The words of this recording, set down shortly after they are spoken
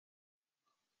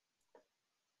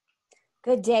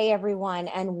Good day, everyone,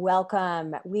 and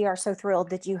welcome. We are so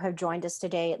thrilled that you have joined us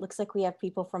today. It looks like we have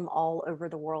people from all over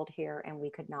the world here, and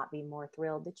we could not be more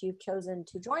thrilled that you've chosen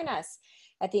to join us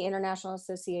at the International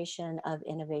Association of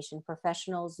Innovation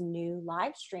Professionals' new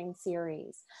live stream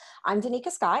series. I'm Danica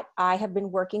Scott. I have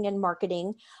been working in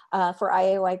marketing for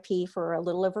IAOIP for a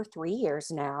little over 3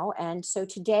 years now, and so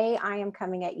today I am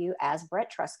coming at you as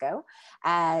Brett Trusco,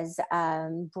 as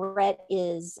Brett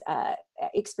is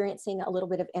experiencing a little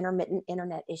bit of intermittent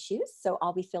internet issues, so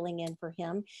I'll be filling in for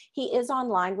him. He is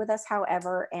online with us,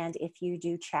 however, and if you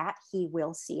do chat, he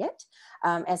will see it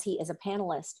as he is a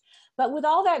panelist. But with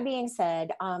all that being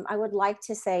said, I would like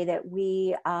to say that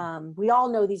we all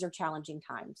know these are challenging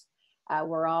times.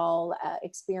 We're all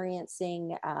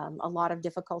experiencing a lot of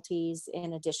difficulties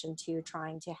in addition to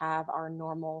trying to have our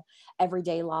normal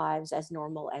everyday lives as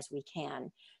normal as we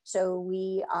can. So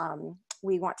we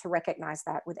want to recognize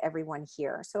that with everyone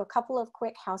here. So a couple of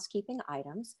quick housekeeping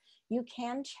items. You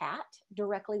can chat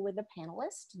directly with the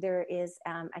panelists. There is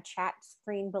a chat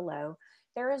screen below.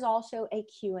 There is also a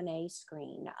Q&A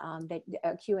screen,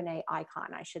 a Q&A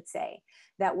icon, I should say,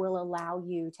 that will allow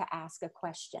you to ask a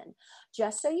question.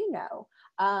 Just so you know,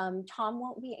 Tom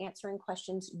won't be answering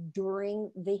questions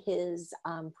during his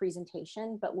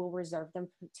presentation, but we'll reserve them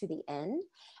to the end.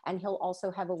 And he'll also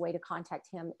have a way to contact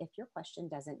him if your question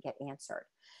doesn't get answered.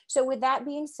 So with that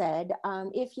being said,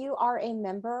 if you are a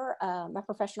member, a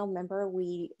professional member,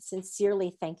 we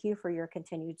sincerely thank you for your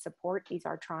continued support. These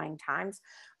are trying times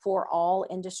for all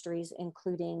industries,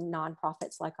 including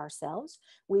nonprofits like ourselves.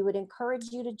 We would encourage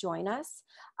you to join us.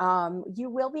 You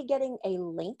will be getting a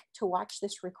link to watch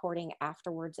this recording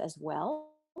afterwards as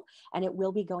well. And it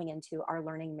will be going into our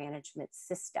learning management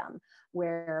system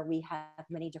where we have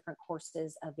many different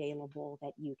courses available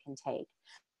that you can take.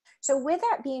 So with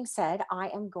that being said, I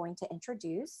am going to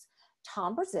introduce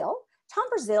Tom Brazil. Tom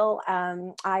Brazil,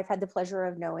 I've had the pleasure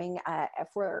of knowing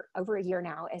for over a year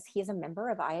now, as he is a member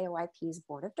of IAOIP's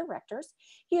board of directors.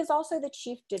 He is also the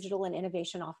Chief Digital and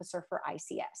Innovation Officer for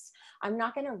ICS. I'm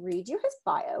not going to read you his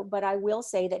bio, but I will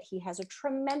say that he has a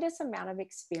tremendous amount of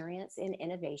experience in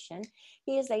innovation.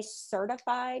 He is a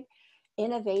certified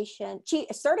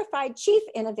chief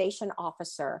innovation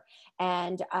officer.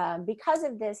 And because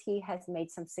of this, he has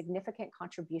made some significant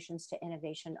contributions to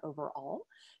innovation overall.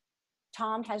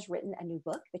 Tom has written a new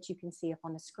book that you can see up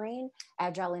on the screen,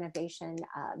 Agile Innovation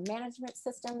Management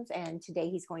Systems, and today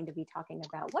he's going to be talking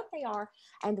about what they are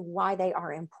and why they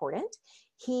are important.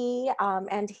 He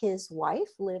and his wife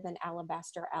live in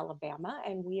Alabaster, Alabama,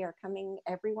 and we are coming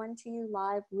everyone to you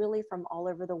live really from all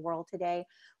over the world today.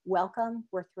 Welcome,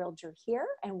 we're thrilled you're here,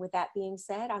 and with that being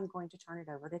said, I'm going to turn it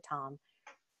over to Tom.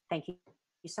 Thank you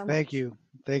so much. Thank you,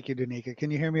 Danica.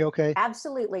 Can you hear me okay?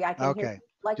 Absolutely, I can hear Okay, you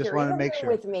like just you're in wanted the to make room sure.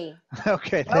 with me.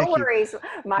 Okay, No thank you. worries.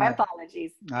 My All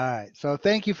apologies. right, so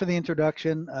thank you for the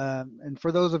introduction. And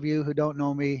for those of you who don't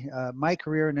know me, my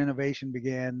career in innovation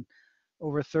began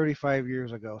over 35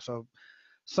 years ago. So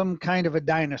some kind of a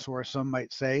dinosaur, some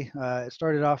might say. It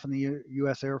started off in the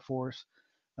U.S. Air Force.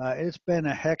 It's been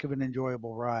a heck of an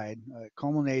enjoyable ride,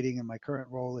 culminating in my current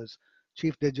role as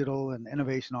Chief Digital and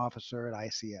Innovation Officer at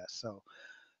ICS. So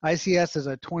ICS is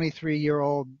a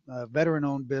 23-year-old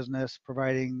veteran-owned business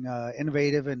providing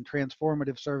innovative and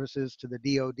transformative services to the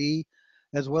DoD,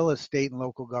 as well as state and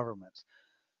local governments.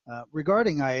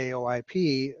 Regarding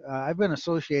IAOIP, I've been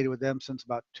associated with them since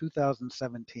about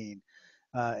 2017.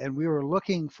 And we were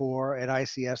looking for, at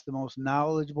ICS, the most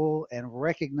knowledgeable and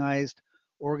recognized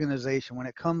organization when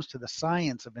it comes to the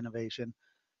science of innovation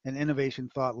and innovation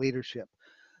thought leadership.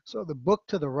 So the book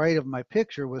to the right of my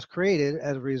picture was created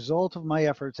as a result of my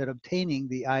efforts at obtaining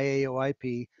the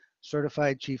IAOIP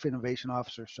Certified Chief Innovation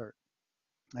Officer cert.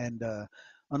 And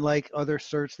unlike other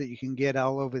certs that you can get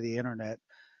all over the internet,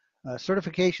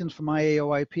 certifications from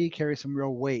IAOIP carry some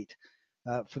real weight.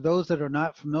 For those that are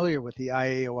not familiar with the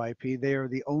IAOIP, they are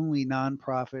the only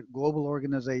nonprofit global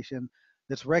organization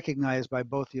that's recognized by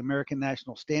both the American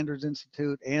National Standards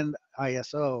Institute and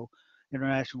ISO,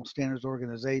 International Standards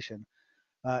Organization.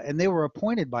 And they were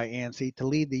appointed by ANSI to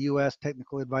lead the U.S.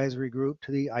 Technical Advisory Group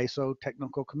to the ISO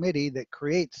Technical Committee that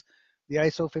creates the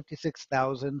ISO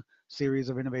 56000 series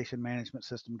of innovation management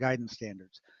system guidance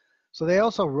standards. So they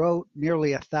also wrote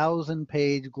nearly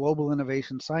 1,000-page global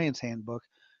innovation science handbook,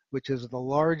 which is the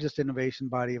largest innovation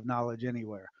body of knowledge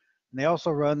anywhere. And they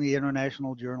also run the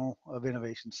International Journal of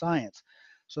Innovation Science.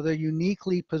 So they're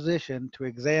uniquely positioned to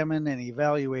examine and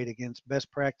evaluate against best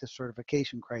practice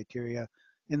certification criteria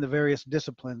in the various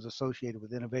disciplines associated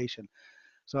with innovation.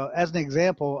 So as an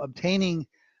example, obtaining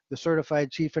the Certified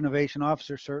Chief Innovation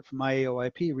Officer cert from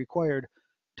IAOIP required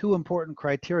two important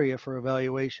criteria for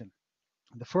evaluation.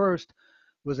 The first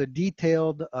was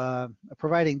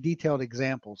providing detailed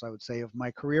examples, I would say, of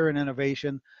my career in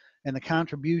innovation and the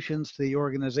contributions to the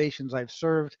organizations I've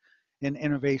served in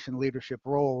innovation leadership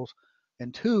roles.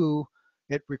 And two,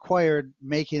 it required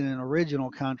making an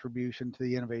original contribution to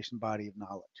the innovation body of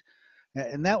knowledge.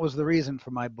 And that was the reason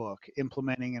for my book,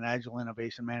 Implementing an Agile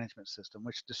Innovation Management System,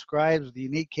 which describes the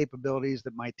unique capabilities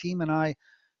that my team and I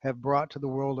have brought to the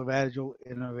world of Agile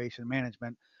Innovation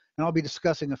Management. And I'll be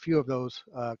discussing a few of those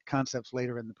concepts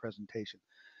later in the presentation.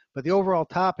 But the overall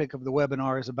topic of the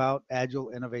webinar is about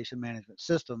Agile Innovation Management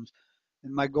Systems.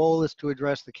 And my goal is to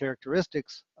address the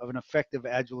characteristics of an effective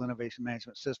Agile Innovation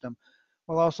Management System,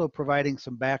 while also providing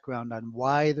some background on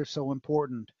why they're so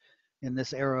important in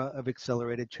this era of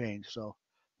accelerated change. So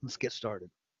let's get started.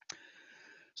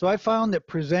 So I found that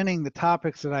presenting the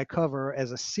topics that I cover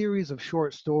as a series of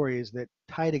short stories that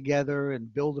tie together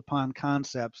and build upon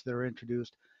concepts that are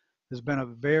introduced has been a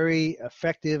very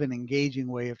effective and engaging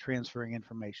way of transferring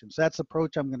information. So that's the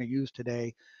approach I'm going to use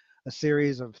today, a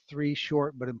series of 3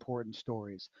 short but important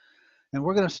stories. And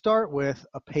we're going to start with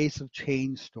a pace of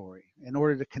change story in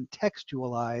order to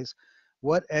contextualize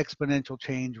what exponential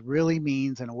change really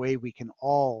means in a way we can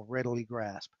all readily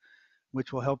grasp,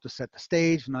 which will help to set the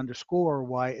stage and underscore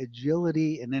why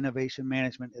agility and innovation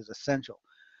management is essential.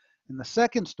 In the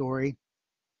second story,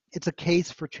 it's a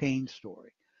case for change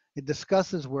story. It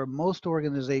discusses where most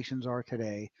organizations are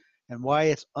today and why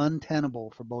it's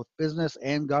untenable for both business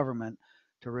and government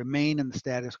to remain in the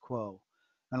status quo,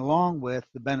 and along with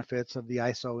the benefits of the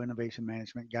ISO Innovation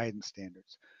Management Guidance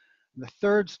Standards. And the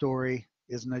third story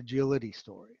is an agility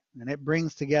story, and it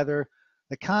brings together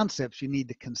the concepts you need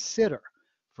to consider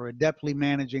for adeptly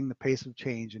managing the pace of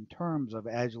change in terms of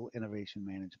agile innovation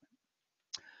management.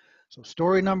 So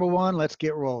story number 1, let's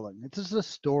get rolling. This is a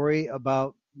story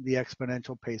about the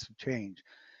exponential pace of change.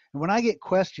 And when I get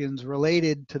questions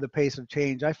related to the pace of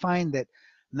change, I find that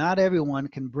not everyone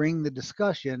can bring the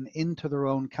discussion into their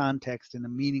own context in a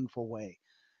meaningful way.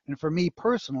 And for me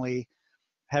personally,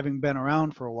 having been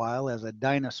around for a while as a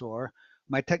dinosaur,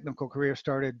 my technical career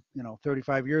started,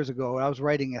 35 years ago. I was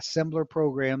writing assembler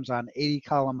programs on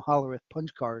 80-column Hollerith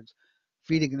punch cards,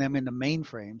 feeding them into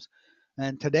mainframes.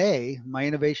 And today, my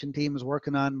innovation team is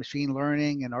working on machine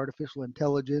learning and artificial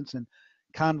intelligence and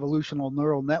convolutional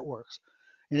neural networks.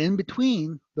 And in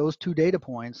between those 2 data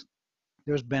points,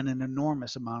 there's been an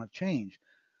enormous amount of change.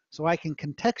 So I can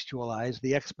contextualize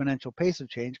the exponential pace of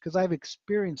change because I've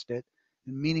experienced it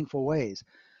in meaningful ways.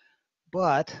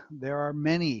 But there are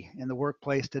many in the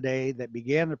workplace today that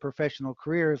began their professional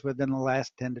careers within the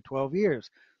last 10 to 12 years,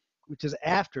 which is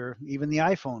after even the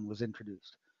iPhone was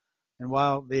introduced. And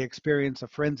while they experience a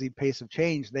frenzied pace of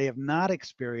change, they have not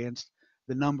experienced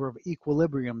the number of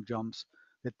equilibrium jumps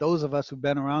that those of us who've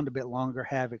been around a bit longer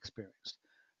have experienced.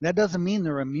 And that doesn't mean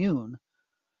they're immune.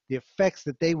 The effects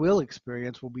that they will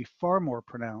experience will be far more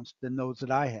pronounced than those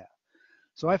that I have.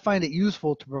 So I find it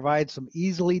useful to provide some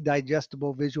easily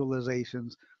digestible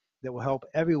visualizations that will help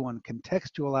everyone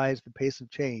contextualize the pace of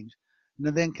change and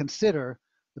to then consider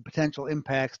the potential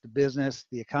impacts to business,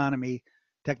 the economy,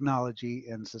 technology,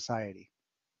 and society.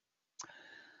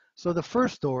 So the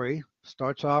first story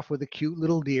starts off with a cute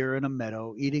little deer in a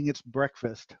meadow eating its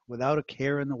breakfast without a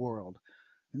care in the world.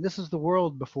 And this is the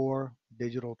world before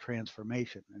digital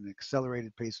transformation and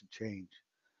accelerated pace of change.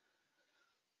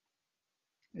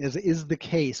 As is the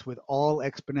case with all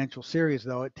exponential series,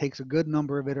 though, it takes a good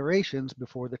number of iterations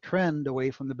before the trend away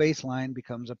from the baseline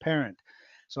becomes apparent.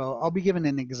 So I'll be giving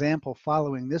an example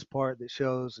following this part that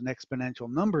shows an exponential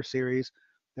number series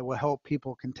that will help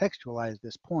people contextualize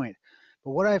this point.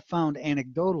 But what I've found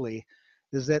anecdotally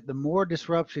is that the more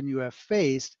disruption you have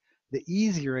faced, the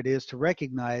easier it is to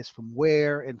recognize from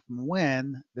where and from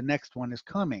when the next one is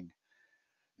coming.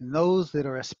 And those that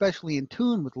are especially in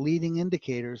tune with leading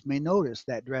indicators may notice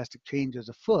that drastic change is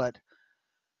afoot,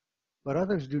 but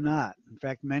others do not. In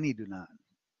fact, many do not.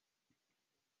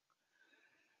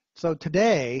 So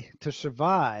today, to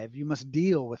survive, you must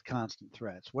deal with constant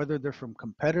threats, whether they're from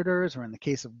competitors or, in the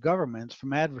case of governments,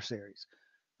 from adversaries.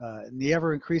 And the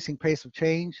ever-increasing pace of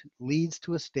change leads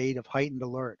to a state of heightened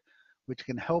alert, which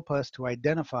can help us to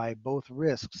identify both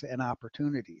risks and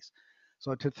opportunities.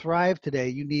 So to thrive today,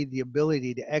 you need the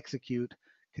ability to execute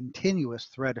continuous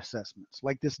threat assessments,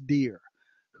 like this deer,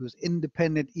 whose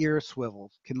independent ear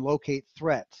swivels can locate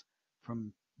threats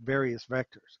from various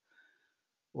vectors,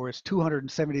 or its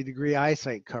 270-degree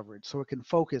eyesight coverage, so it can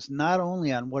focus not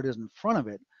only on what is in front of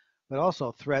it, but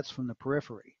also threats from the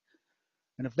periphery.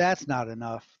 And if that's not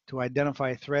enough, to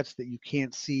identify threats that you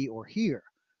can't see or hear,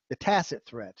 the tacit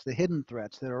threats, the hidden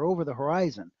threats that are over the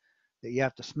horizon that you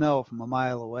have to smell from a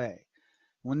mile away.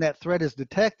 When that threat is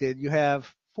detected, you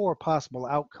have four possible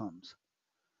outcomes.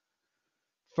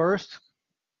 First,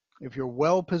 if you're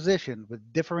well positioned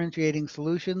with differentiating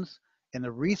solutions and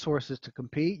the resources to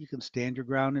compete, you can stand your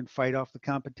ground and fight off the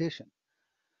competition.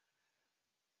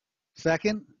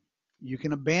 Second, you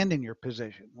can abandon your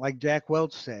position. Like Jack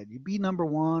Welch said, you be number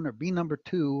one or be number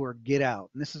two or get out.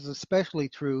 And this is especially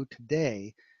true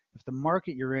today if the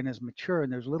market you're in is mature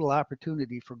and there's little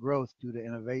opportunity for growth due to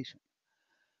innovation.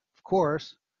 Of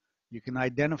course, you can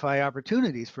identify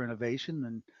opportunities for innovation,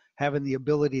 and having the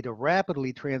ability to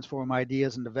rapidly transform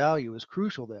ideas into value is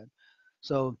crucial then.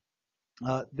 So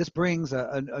this brings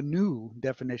a new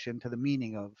definition to the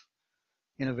meaning of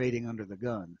innovating under the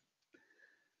gun.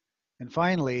 And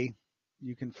finally,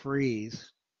 you can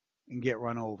freeze and get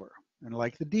run over. And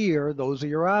like the deer, those are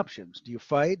your options. Do you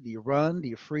fight? Do you run? Do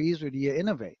you freeze? Or do you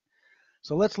innovate?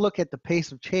 So let's look at the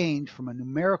pace of change from a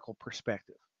numerical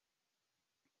perspective.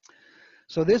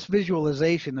 So this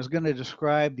visualization is going to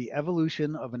describe the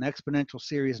evolution of an exponential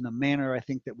series in a manner I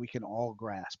think that we can all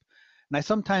grasp. And I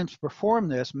sometimes perform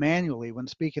this manually when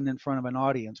speaking in front of an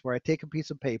audience, where I take a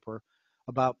piece of paper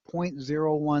about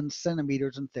 0.01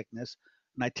 centimeters in thickness,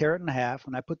 and I tear it in half,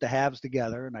 and I put the halves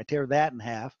together, and I tear that in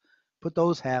half, put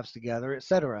those halves together,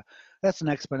 etc. That's an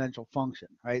exponential function,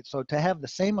 right? So to have the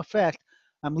same effect,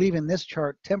 I'm leaving this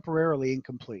chart temporarily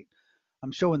incomplete.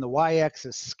 I'm showing the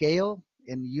y-axis scale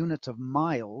in units of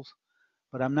miles,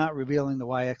 but I'm not revealing the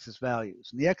y-axis values.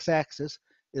 And the x-axis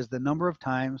is the number of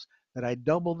times that I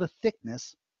double the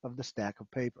thickness of the stack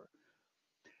of paper.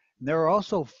 And there are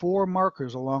also four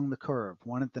markers along the curve,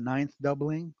 one at the 9th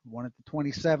doubling, one at the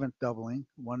 27th doubling,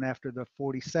 one after the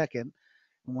 42nd,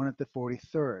 and one at the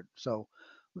 43rd. So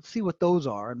let's see what those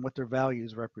are and what their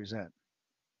values represent.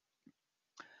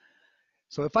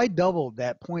 So if I doubled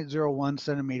that 0.01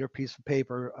 centimeter piece of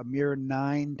paper a mere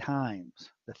 9 times,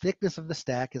 the thickness of the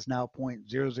stack is now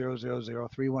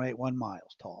 0.0000318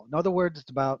 miles tall. In other words,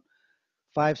 it's about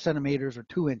 5 centimeters or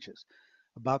 2 inches,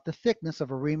 about the thickness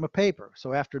of a ream of paper.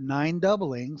 So after 9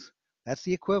 doublings, that's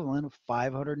the equivalent of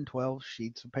 512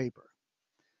 sheets of paper.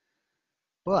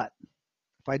 But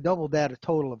if I doubled that a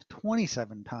total of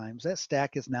 27 times, that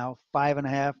stack is now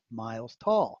 5.5 miles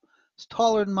tall. It's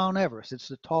taller than Mount Everest. It's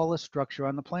the tallest structure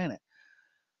on the planet.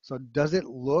 So does it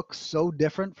look so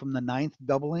different from the 9th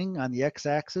doubling on the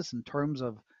x-axis in terms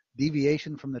of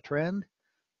deviation from the trend?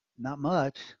 Not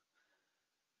much.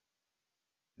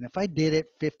 And if I did it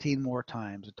 15 more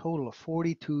times, a total of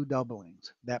 42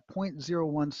 doublings, that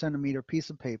 0.01 centimeter piece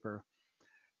of paper,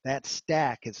 that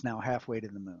stack is now halfway to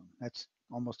the moon. That's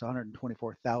almost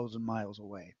 124,000 miles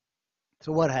away.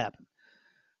 So what happened?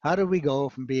 How did we go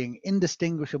from being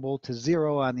indistinguishable to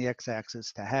zero on the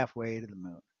x-axis to halfway to the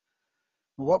moon?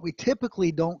 Well, what we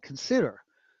typically don't consider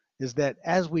is that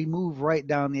as we move right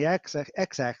down the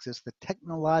x-axis, the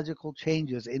technological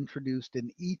changes introduced in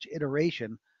each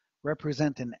iteration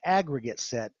represent an aggregate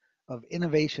set of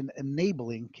innovation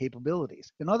enabling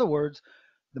capabilities. In other words,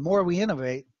 the more we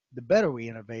innovate, the better we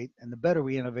innovate, and the better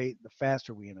we innovate, the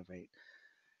faster we innovate.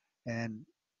 And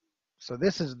so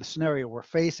this is the scenario we're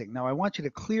facing. Now, I want you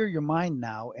to clear your mind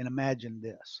now and imagine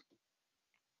this.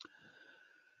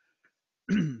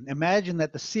 Imagine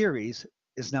that the series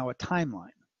is now a timeline,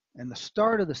 and the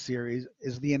start of the series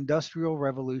is the Industrial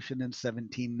Revolution in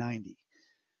 1790.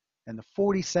 And the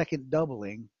 42nd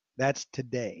doubling, that's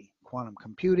today. Quantum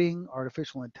computing,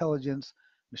 artificial intelligence,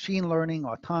 machine learning,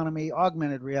 autonomy,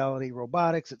 augmented reality,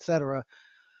 robotics, etc.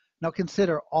 Now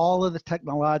consider all of the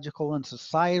technological and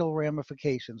societal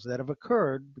ramifications that have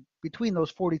occurred between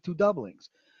those 42 doublings.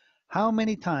 How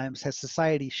many times has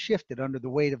society shifted under the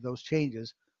weight of those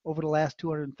changes over the last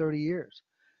 230 years?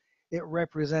 It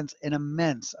represents an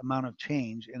immense amount of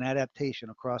change and adaptation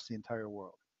across the entire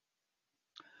world.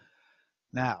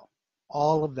 Now,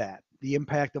 all of that, the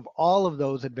impact of all of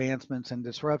those advancements and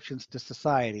disruptions to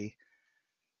society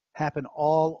happen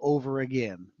all over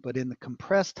again, but in the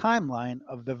compressed timeline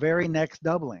of the very next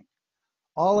doubling.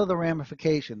 All of the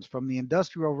ramifications from the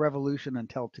Industrial Revolution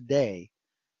until today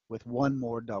with one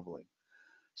more doubling.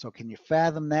 So can you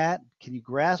fathom that? Can you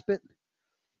grasp it?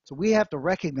 So we have to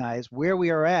recognize where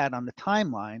we are at on the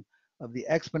timeline of the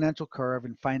exponential curve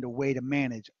and find a way to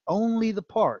manage only the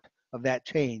part of that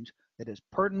change that is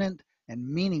pertinent and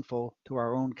meaningful to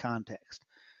our own context.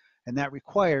 And that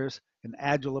requires an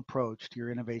agile approach to your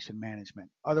innovation management.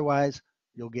 Otherwise,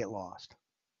 you'll get lost.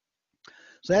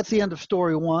 So that's the end of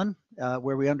story one,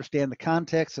 where we understand the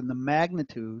context and the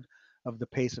magnitude of the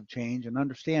pace of change and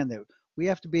understand that we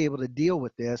have to be able to deal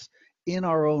with this in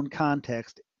our own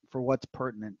context for what's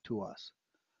pertinent to us.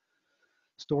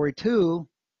 Story two,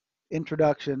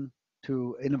 introduction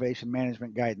to innovation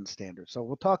management guidance standards. So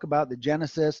we'll talk about the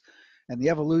genesis and the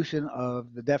evolution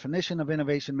of the definition of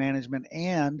innovation management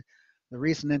and the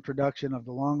recent introduction of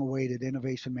the long-awaited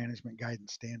innovation management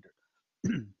guidance standard.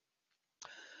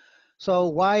 So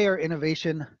why are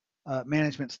innovation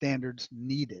management standards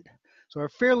needed? So a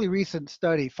fairly recent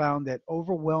study found that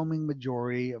overwhelming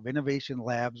majority of innovation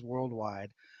labs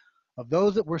worldwide, of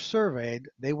those that were surveyed,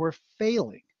 they were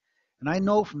failing. And I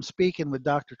know from speaking with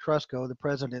Dr. Trusco, the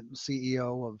president and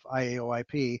CEO of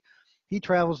IAOIP, he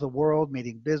travels the world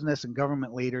meeting business and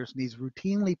government leaders, and he's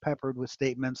routinely peppered with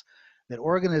statements that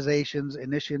organizations'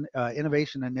 innovation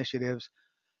initiatives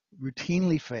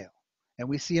routinely fail. And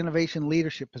we see innovation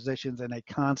leadership positions in a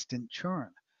constant churn.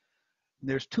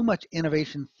 There's too much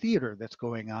innovation theater that's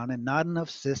going on and not enough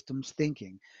systems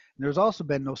thinking. And there's also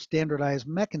been no standardized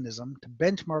mechanism to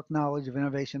benchmark knowledge of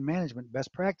innovation management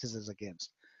best practices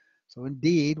against. So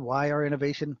indeed, why are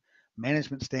innovation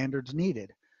management standards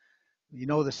needed? You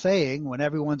know the saying, when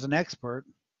everyone's an expert,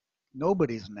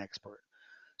 nobody's an expert.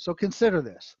 So consider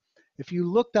this. If you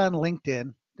looked on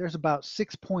LinkedIn, there's about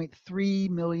 6.3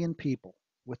 million people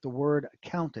with the word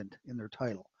accountant in their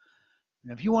title.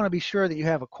 And if you want to be sure that you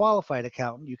have a qualified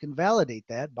accountant, you can validate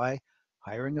that by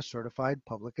hiring a certified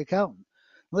public accountant.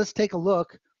 Let's take a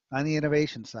look on the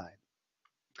innovation side.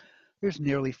 There's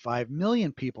nearly 5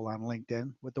 million people on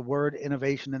LinkedIn with the word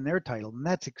innovation in their title, and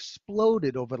that's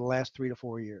exploded over the last 3 to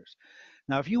 4 years.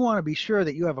 Now, if you want to be sure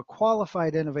that you have a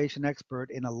qualified innovation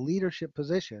expert in a leadership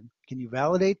position, can you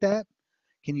validate that?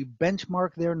 Can you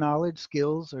benchmark their knowledge,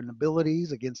 skills, and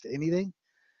abilities against anything?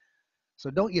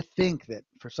 So don't you think that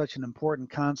for such an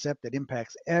important concept that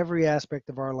impacts every aspect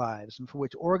of our lives and for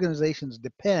which organizations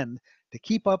depend to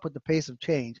keep up with the pace of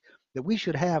change, that we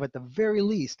should have at the very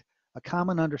least a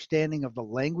common understanding of the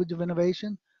language of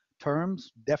innovation,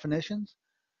 terms, definitions,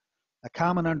 a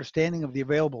common understanding of the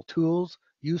available tools,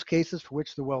 use cases for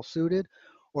which they're well suited,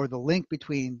 or the link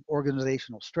between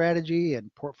organizational strategy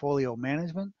and portfolio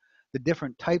management, the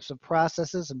different types of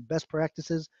processes and best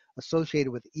practices associated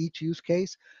with each use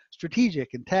case,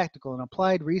 strategic and tactical and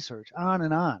applied research, on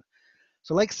and on.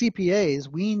 So like CPAs,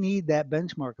 we need that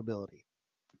benchmark ability.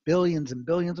 Billions and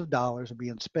billions of dollars are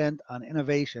being spent on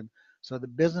innovation so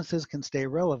that businesses can stay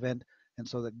relevant and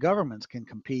so that governments can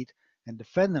compete and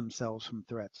defend themselves from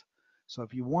threats. So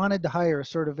if you wanted to hire a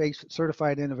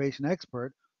certified innovation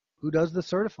expert, who does the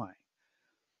certifying?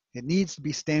 It needs to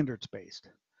be standards based.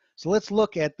 So let's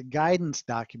look at the guidance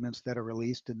documents that are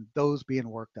released and those being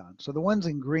worked on. So the ones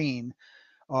in green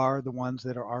are the ones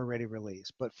that are already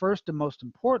released. But first and most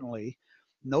importantly,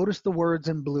 notice the words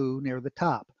in blue near the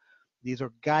top. These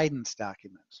are guidance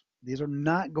documents. These are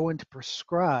not going to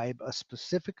prescribe a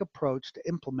specific approach to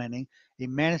implementing a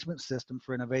management system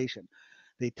for innovation.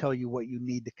 They tell you what you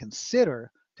need to consider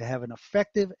to have an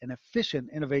effective and efficient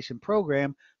innovation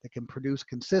program that can produce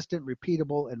consistent,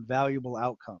 repeatable, and valuable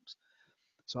outcomes.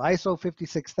 So ISO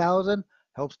 56000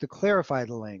 helps to clarify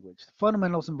the language, the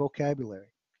fundamentals and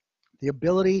vocabulary. The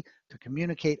ability to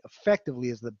communicate effectively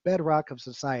is the bedrock of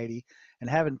society, and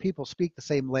having people speak the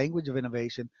same language of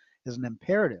innovation is an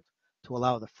imperative to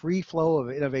allow the free flow of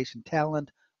innovation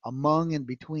talent among and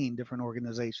between different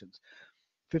organizations.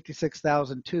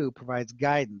 56002 provides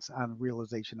guidance on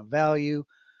realization of value,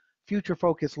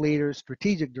 future-focused leaders,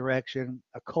 strategic direction,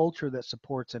 a culture that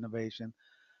supports innovation,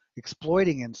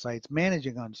 exploiting insights,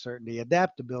 managing uncertainty,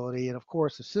 adaptability, and of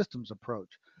course, a systems approach.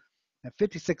 And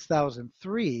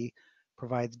 56003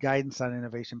 provides guidance on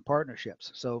innovation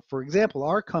partnerships. So for example,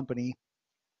 our company,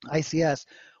 ICS,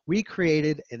 we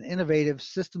created an innovative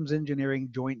systems engineering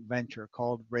joint venture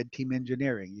called Red Team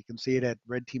Engineering. You can see it at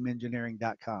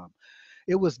redteamengineering.com.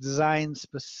 It was designed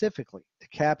specifically to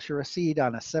capture a seed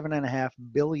on a $7.5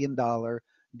 billion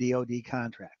DoD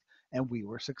contract, and we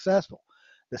were successful.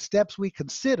 The steps we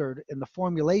considered in the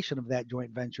formulation of that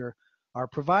joint venture are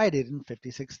provided in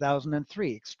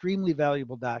 56003, extremely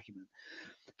valuable document.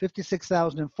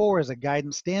 56004 is a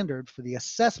guidance standard for the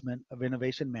assessment of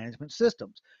innovation management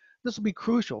systems. This will be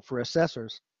crucial for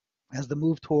assessors as the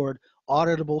move toward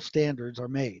auditable standards are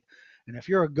made. And if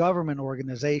you're a government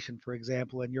organization, for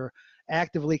example, and you're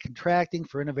actively contracting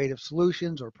for innovative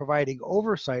solutions or providing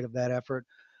oversight of that effort,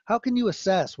 how can you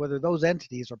assess whether those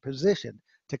entities are positioned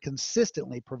to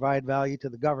consistently provide value to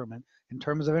the government in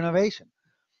terms of innovation?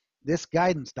 This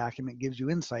guidance document gives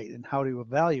you insight in how to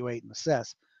evaluate and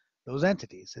assess those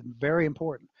entities, and very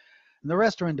important. And the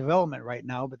rest are in development right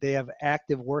now, but they have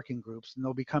active working groups, and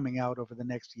they'll be coming out over the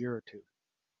next year or two.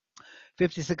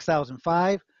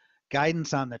 56005,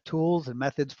 guidance on the tools and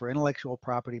methods for intellectual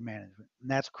property management. And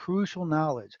that's crucial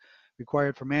knowledge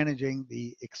required for managing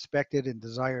the expected and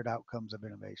desired outcomes of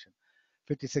innovation.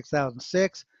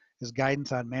 56006 is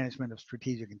guidance on management of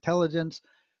strategic intelligence.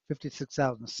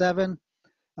 56007.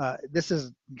 This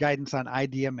is guidance on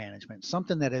idea management,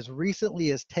 something that as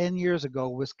recently as 10 years ago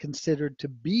was considered to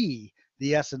be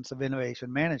the essence of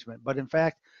innovation management, but in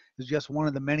fact is just one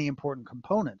of the many important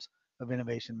components of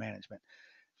innovation management.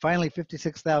 Finally,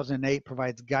 56008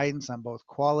 provides guidance on both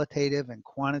qualitative and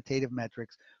quantitative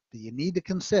metrics that you need to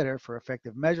consider for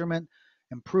effective measurement,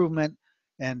 improvement,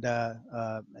 and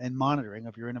monitoring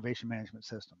of your innovation management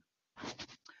system.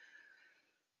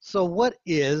 So what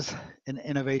is an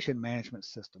innovation management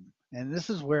system? And this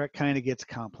is where it kind of gets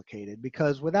complicated,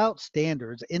 because without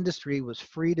standards, industry was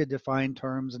free to define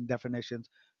terms and definitions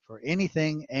for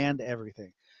anything and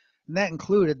everything. And that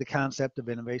included the concept of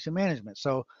innovation management.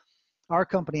 So our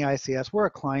company, ICS, we're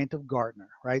a client of Gartner,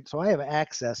 right? So I have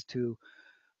access to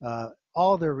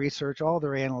all their research, all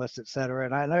their analysts, et cetera.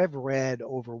 And I've read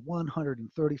over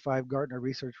 135 Gartner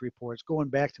research reports going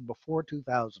back to before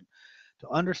 2000 to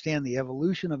understand the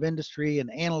evolution of industry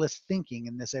and analyst thinking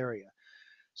in this area.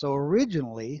 So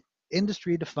originally,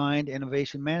 industry defined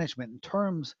innovation management in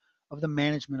terms of the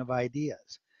management of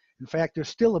ideas. In fact, there's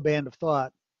still a band of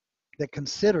thought that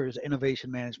considers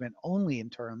innovation management only in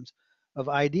terms of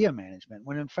idea management,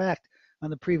 when in fact, on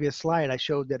the previous slide, I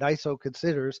showed that ISO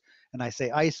considers, and I say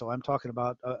ISO, I'm talking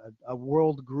about a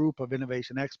world group of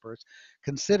innovation experts,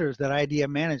 considers that idea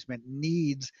management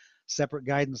needs separate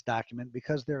guidance document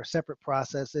because there are separate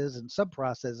processes and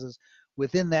sub-processes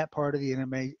within that part of the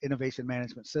innovation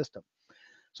management system.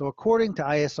 So according to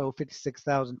ISO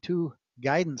 56002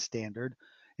 guidance standard,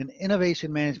 an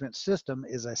innovation management system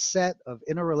is a set of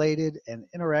interrelated and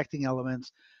interacting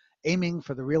elements aiming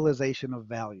for the realization of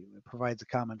value. It provides a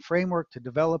common framework to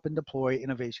develop and deploy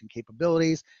innovation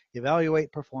capabilities,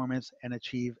 evaluate performance, and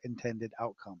achieve intended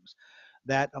outcomes.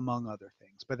 That among other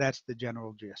things, but that's the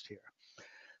general gist here.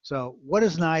 So what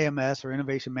does an IMS or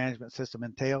innovation management system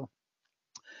entail?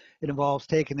 It involves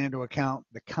taking into account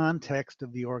the context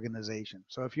of the organization.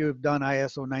 So if you've done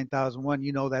ISO 9001,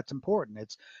 you know that's important.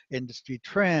 It's industry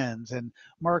trends and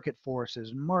market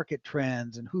forces and market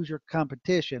trends and who's your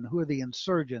competition, who are the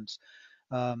insurgents,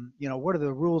 what are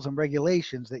the rules and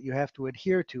regulations that you have to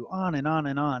adhere to, on and on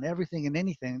and on. Everything and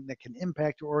anything that can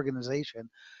impact your organization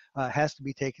has to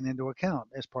be taken into account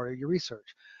as part of your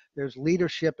research. There's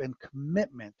leadership and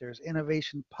commitment. There's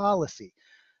innovation policy.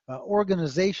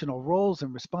 Organizational roles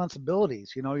and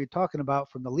responsibilities. You're talking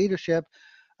about from the leadership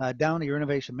down to your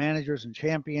innovation managers and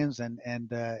champions and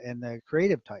the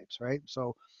creative types, right?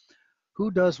 So who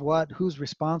does what, who's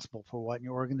responsible for what in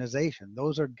your organization?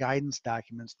 Those are guidance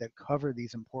documents that cover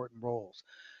these important roles.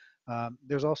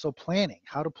 There's also planning,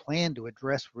 how to plan to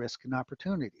address risk and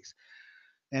opportunities,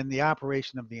 and the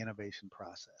operation of the innovation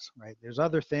process, right? There's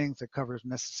other things that covers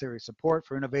necessary support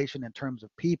for innovation in terms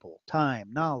of people, time,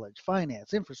 knowledge,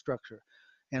 finance, infrastructure,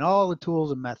 and all the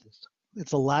tools and methods.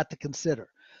 It's a lot to consider,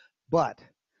 but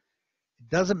it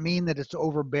doesn't mean that it's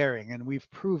overbearing, and we've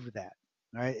proved that,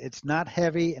 right? It's not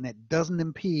heavy, and it doesn't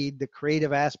impede the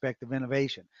creative aspect of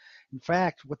innovation. In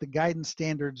fact, what the guidance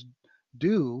standards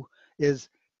do is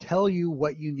tell you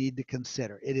what you need to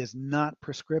consider. It is not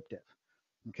prescriptive.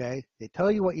 Okay, they tell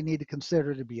you what you need to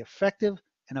consider to be effective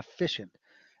and efficient.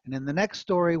 And in the next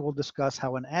story, we'll discuss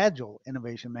how an agile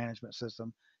innovation management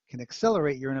system can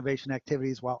accelerate your innovation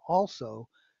activities while also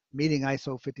meeting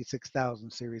ISO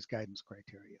 56000 series guidance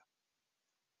criteria.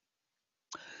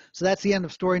 So that's the end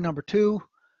of story number 2.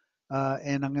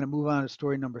 And I'm going to move on to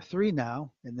story number 3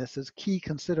 now. And this is key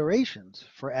considerations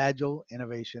for agile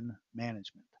innovation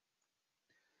management.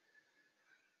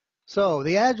 So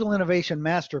the Agile Innovation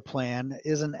Master Plan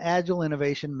is an Agile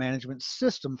Innovation Management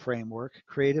System framework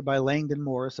created by Langdon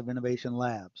Morris of Innovation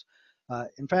Labs.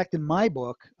 In fact, in my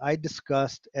book, I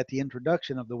discussed at the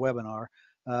introduction of the webinar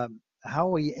how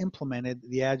we implemented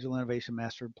the Agile Innovation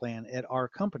Master Plan at our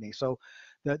company. So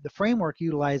the framework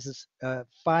utilizes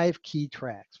 5 key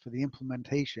tracks for the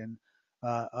implementation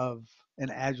of an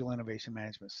Agile Innovation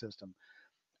Management System,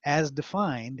 as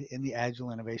defined in the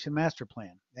Agile Innovation Master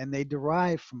Plan. And they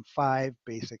derive from 5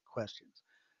 basic questions.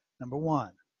 Number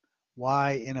 1,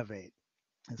 why innovate?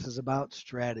 This is about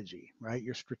strategy, right?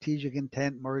 Your strategic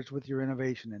intent merged with your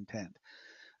innovation intent.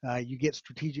 You get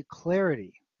strategic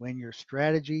clarity when your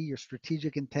strategy, your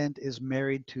strategic intent is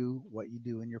married to what you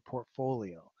do in your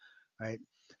portfolio, right?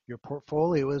 Your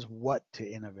portfolio is what to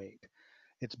innovate.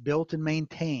 It's built and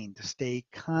maintained to stay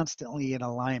constantly in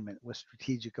alignment with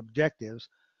strategic objectives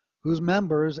whose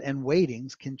members and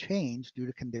weightings can change due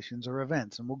to conditions or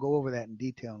events. And we'll go over that in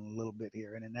detail in a little bit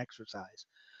here in an exercise.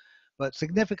 But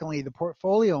significantly, the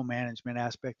portfolio management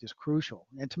aspect is crucial.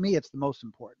 And to me, it's the most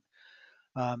important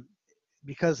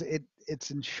because it's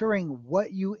ensuring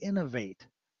what you innovate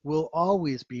will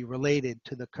always be related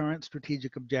to the current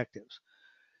strategic objectives.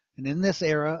 And in this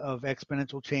era of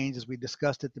exponential change, as we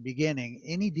discussed at the beginning,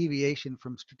 any deviation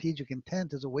from strategic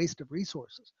intent is a waste of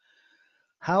resources.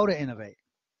 How to innovate,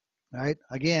 right?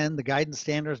 Again, the guidance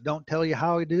standards don't tell you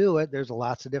how to do it. There's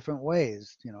lots of different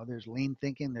ways. There's lean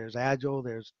thinking, there's agile,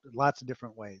 there's lots of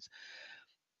different ways.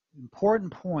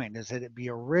 Important point is that it be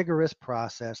a rigorous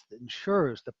process that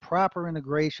ensures the proper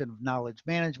integration of knowledge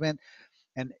management.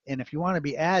 And if you want to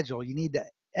be agile, you need to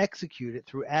execute it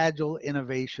through agile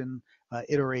innovation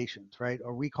iterations, right?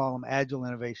 Or we call them agile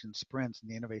innovation sprints in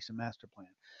the innovation master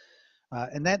plan.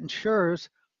 And that ensures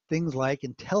things like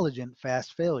intelligent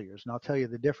fast failures. And I'll tell you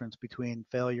the difference between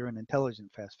failure and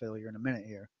intelligent fast failure in a minute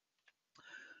here.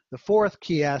 The fourth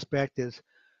key aspect is,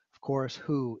 of course,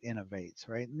 who innovates,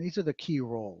 right? And these are the key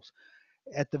roles.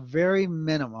 At the very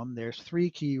minimum, there's three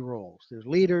key roles. There's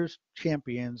leaders,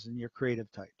 champions, and your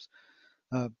creative types.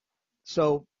 Uh,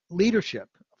 so leadership,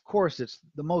 of course, it's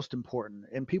the most important.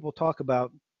 And people talk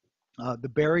about the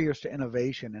barriers to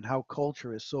innovation and how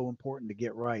culture is so important to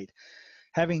get right.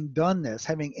 Having done this,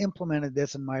 having implemented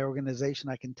this in my organization,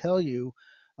 I can tell you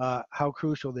how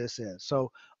crucial this is.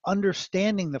 So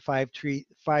understanding the five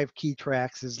key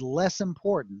tracks is less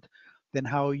important than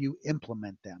how you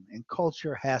implement them. And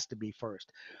culture has to be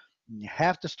first. And you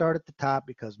have to start at the top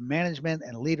because management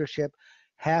and leadership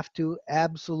have to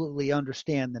absolutely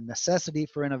understand the necessity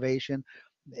for innovation,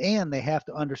 and they have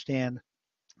to understand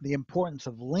the importance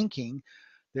of linking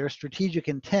their strategic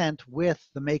intent with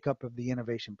the makeup of the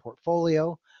innovation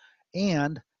portfolio,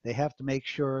 and they have to make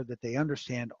sure that they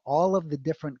understand all of the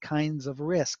different kinds of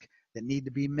risk that need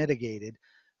to be mitigated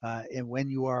and when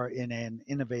you are in an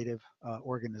innovative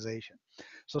organization.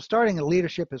 So starting a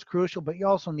leadership is crucial, but you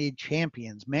also need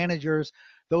champions, managers,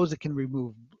 those that can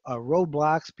remove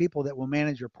roadblocks, people that will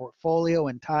manage your portfolio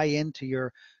and tie into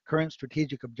your current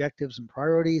strategic objectives and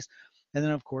priorities. And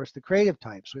then, of course, the creative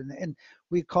types. And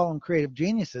we call them creative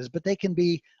geniuses, but they can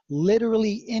be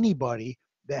literally anybody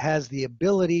that has the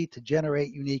ability to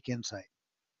generate unique insight,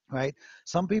 right?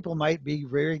 Some people might be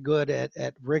very good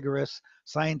at rigorous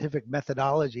scientific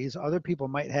methodologies. Other people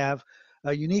might have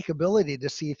a unique ability to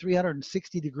see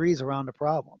 360 degrees around a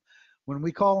problem. When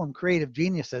we call them creative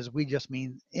geniuses, we just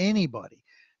mean anybody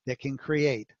that can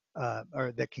create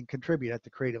or that can contribute at the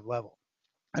creative level.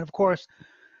 And of course,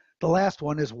 the last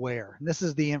one is where. And this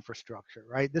is the infrastructure,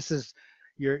 right? This is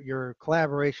your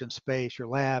collaboration space, your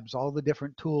labs, all the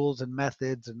different tools and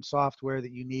methods and software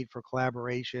that you need for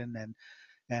collaboration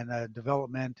and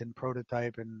development and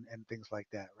prototype and things like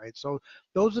that, right? So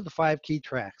those are the five key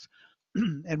tracks.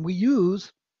 And we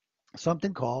use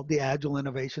something called the Agile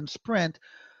Innovation Sprint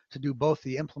to do both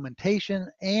the implementation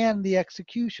and the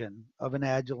execution of an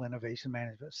Agile Innovation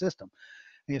Management System.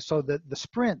 And so the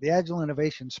sprint, the Agile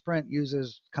Innovation Sprint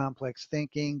uses complex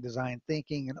thinking, design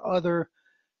thinking, and other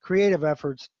creative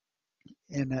efforts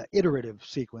in an iterative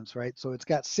sequence, right? So it's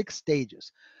got 6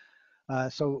 stages.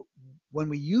 So when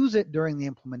we use it during the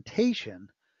implementation,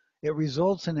 it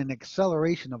results in an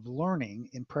acceleration of learning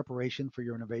in preparation for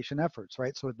your innovation efforts,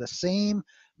 right? So the same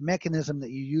mechanism that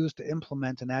you use to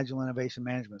implement an Agile Innovation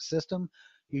Management System,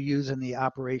 you use in the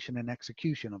operation and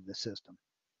execution of the system,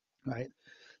 right?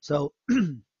 So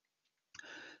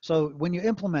So when you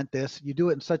implement this, you do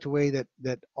it in such a way that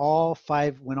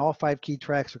when all five key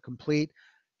tracks are complete,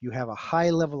 you have a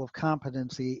high level of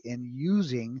competency in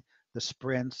using the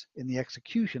sprints in the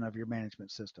execution of your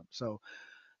management system. So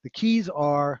the keys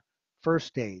are first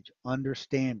stage,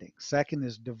 understanding. Second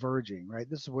is diverging, right?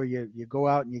 This is where you go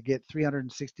out and you get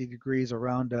 360 degrees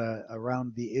around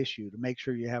the issue to make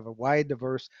sure you have a wide,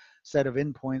 diverse set of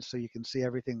endpoints so you can see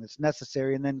everything that's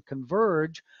necessary, and then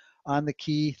converge on the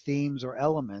key themes or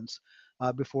elements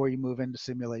before you move into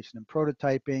simulation and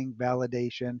prototyping,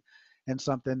 validation, and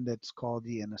something that's called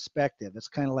the introspective. It's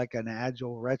kind of like an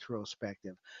agile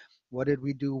retrospective. What did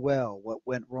we do well? What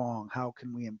went wrong? How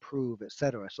can we improve,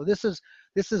 etc. So this is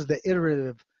the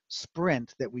iterative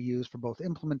sprint that we use for both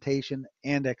implementation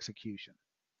and execution.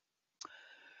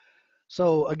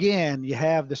 So again, you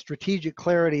have the strategic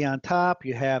clarity on top,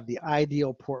 you have the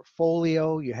ideal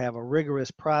portfolio, you have a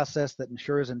rigorous process that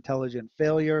ensures intelligent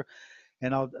failure.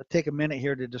 And I'll take a minute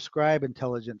here to describe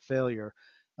intelligent failure.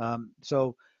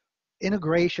 So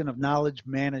integration of knowledge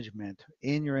management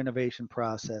in your innovation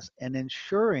process and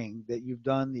ensuring that you've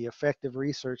done the effective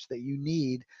research that you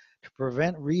need to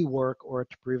prevent rework or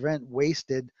to prevent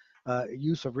wasted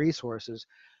use of resources.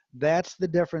 That's the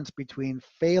difference between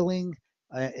failing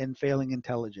and failing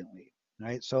intelligently,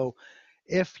 right? So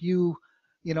if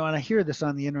and I hear this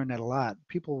on the internet a lot,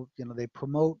 people, they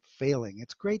promote failing.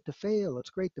 It's great to fail. It's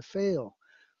great to fail.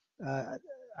 Uh,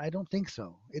 I don't think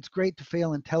so. It's great to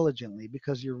fail intelligently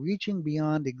because you're reaching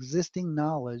beyond existing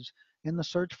knowledge in the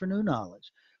search for new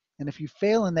knowledge. And if you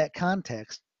fail in that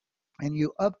context and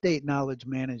you update knowledge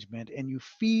management and you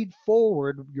feed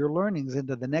forward your learnings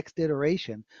into the next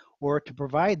iteration, or to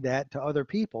provide that to other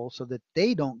people so that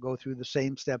they don't go through the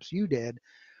same steps you did,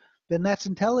 then that's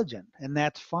intelligent and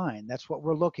that's fine. That's what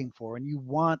we're looking for. And you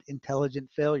want intelligent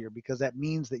failure because that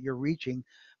means that you're reaching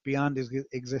beyond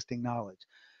existing knowledge.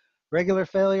 Regular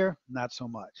failure, not so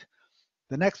much.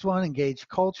 The next one, engage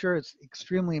culture. It's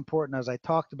extremely important, as I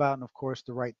talked about, and of course,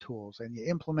 the right tools. And you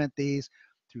implement these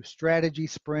through strategy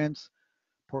sprints,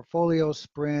 portfolio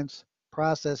sprints,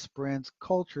 process sprints,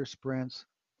 culture sprints,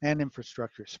 and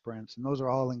infrastructure sprints. And those are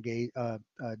all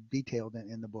detailed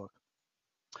in the book.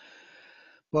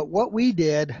 But what we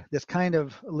did that's kind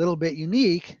of a little bit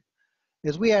unique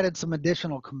is we added some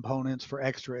additional components for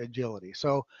extra agility.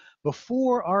 So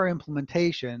before our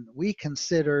implementation, we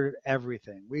considered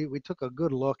everything. We took a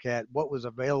good look at what was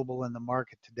available in the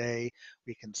market today.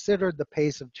 We considered the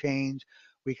pace of change.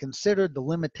 We considered the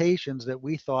limitations that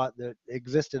we thought that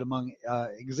existed among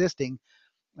existing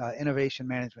innovation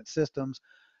management systems,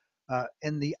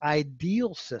 and the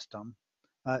ideal system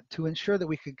to ensure that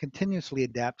we could continuously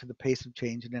adapt to the pace of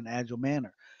change in an agile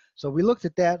manner. So we looked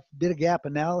at that, did a gap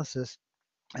analysis,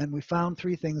 and we found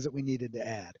three things that we needed to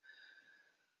add.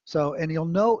 So, and you'll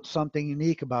note something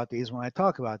unique about these when I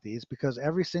talk about these, because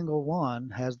every single one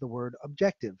has the word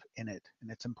objective in it, and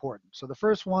it's important. So the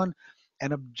first one,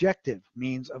 an objective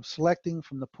means of selecting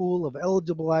from the pool of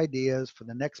eligible ideas for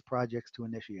the next projects to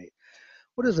initiate.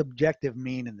 What does objective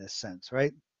mean in this sense,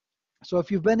 right? So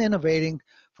if you've been innovating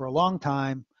for a long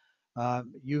time,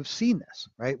 you've seen this,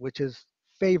 right? Which is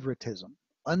favoritism,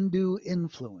 undue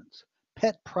influence,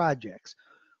 pet projects,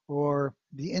 or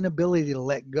the inability to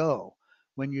let go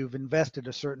when you've invested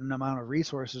a certain amount of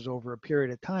resources over a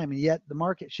period of time, and yet the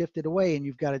market shifted away and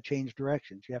you've got to change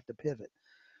directions. You have to pivot,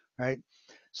 right?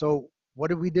 So what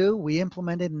did we do? We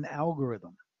implemented an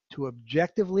algorithm to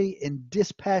objectively and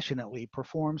dispassionately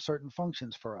perform certain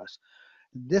functions for us.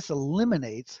 This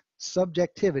eliminates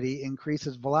subjectivity,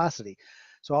 increases velocity.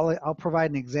 So I'll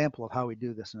provide an example of how we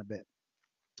do this in a bit.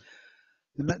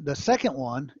 The second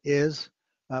one is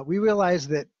we realize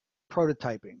that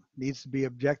prototyping needs to be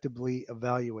objectively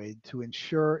evaluated to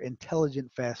ensure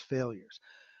intelligent fast failures.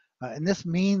 And this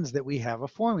means that we have a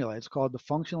formula. It's called the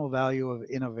functional value of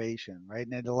innovation, right?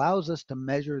 And it allows us to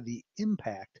measure the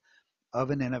impact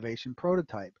of an innovation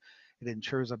prototype. It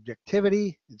ensures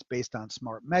objectivity. It's based on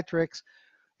smart metrics,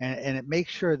 and it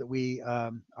makes sure that we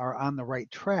are on the right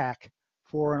track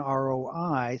for an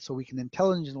ROI so we can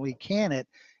intelligently can it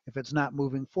if it's not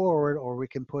moving forward, or we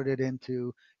can put it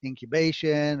into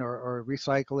incubation or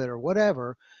recycle it or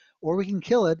whatever, or we can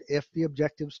kill it if the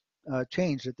objectives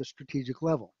change at the strategic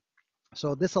level.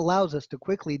 So this allows us to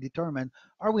quickly determine,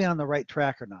 are we on the right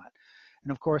track or not?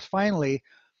 And of course, finally,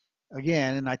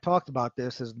 again, and I talked about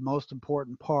this as the most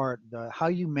important part, how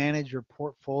you manage your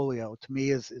portfolio to me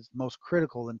is most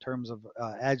critical in terms of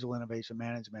agile innovation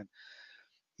management.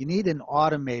 You need an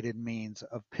automated means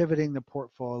of pivoting the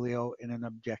portfolio in an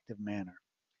objective manner,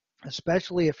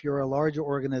 especially if you're a larger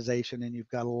organization and you've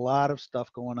got a lot of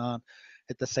stuff going on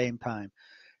at the same time.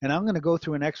 And I'm going to go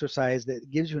through an exercise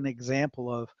that gives you an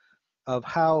example of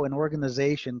how an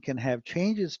organization can have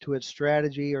changes to its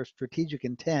strategy or strategic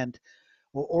intent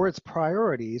or its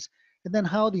priorities, and then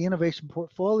how the innovation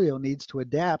portfolio needs to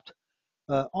adapt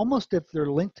almost if they're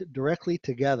linked directly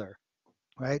together,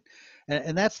 right?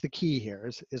 And that's the key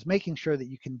here is making sure that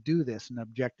you can do this in an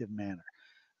objective manner,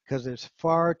 because there's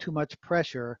far too much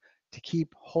pressure to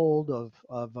keep hold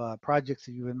of projects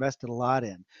that you've invested a lot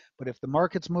in. But if the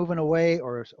market's moving away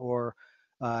or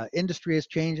industry is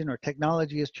changing or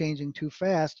technology is changing too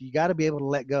fast, you got to be able to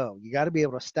let go. You got to be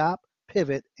able to stop,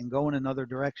 pivot, and go in another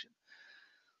direction.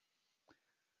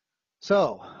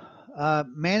 So,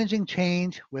 managing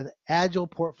change with agile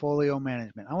portfolio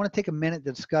management. I want to take a minute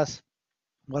to discuss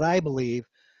what I believe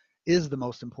is the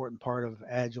most important part of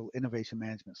agile innovation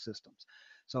management systems.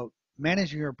 So,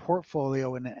 managing your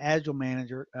portfolio in an agile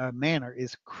manner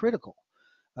is critical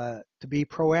to be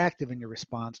proactive in your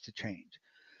response to change.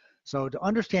 So, to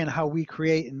understand how we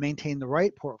create and maintain the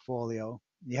right portfolio,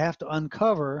 you have to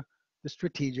uncover the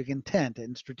strategic intent,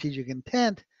 and strategic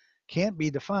intent can't be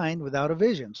defined without a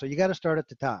vision. So you got to start at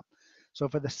the top. So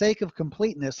for the sake of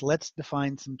completeness, let's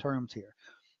define some terms here.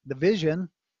 The vision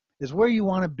is where you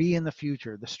want to be in the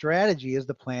future. The strategy is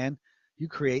the plan you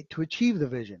create to achieve the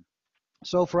vision.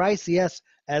 So for ICS,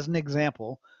 as an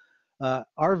example,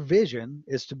 our vision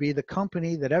is to be the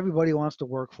company that everybody wants to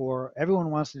work for,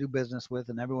 everyone wants to do business with,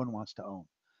 and everyone wants to own.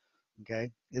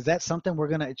 Okay. Is that something we're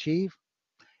going to achieve?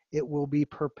 It will be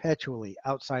perpetually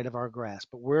outside of our grasp,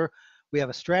 but we have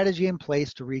a strategy in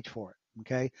place to reach for it.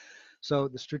 Okay. So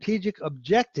the strategic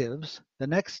objectives, the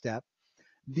next step,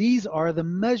 these are the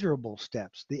measurable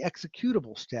steps, the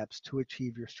executable steps to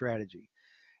achieve your strategy.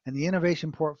 And the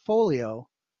innovation portfolio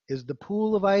is the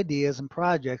pool of ideas and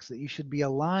projects that should be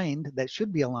aligned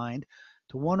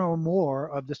to one or more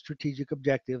of the strategic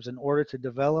objectives in order to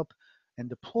develop and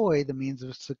deploy the means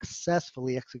of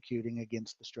successfully executing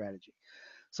against the strategy.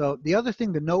 So the other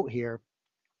thing to note here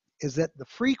is that the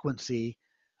frequency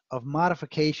of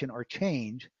modification or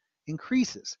change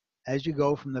increases as you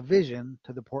go from the vision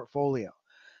to the portfolio.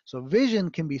 So vision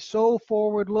can be so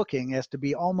forward looking as to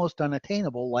be almost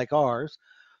unattainable like ours,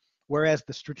 whereas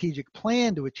the strategic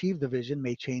plan to achieve the vision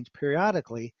may change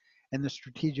periodically, and the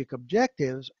strategic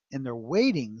objectives and their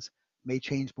weightings may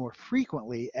change more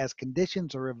frequently as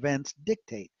conditions or events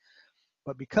dictate.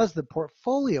 But because the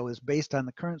portfolio is based on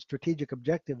the current strategic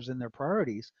objectives and their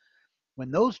priorities,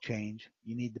 when those change,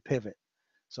 you need to pivot.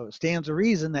 So it stands to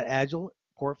reason that agile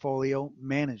portfolio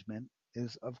management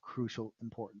is of crucial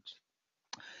importance.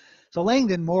 So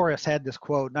Langdon Morris had this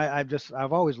quote, and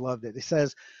I've always loved it. He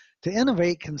says, "To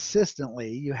innovate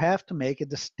consistently, you have to make a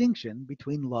distinction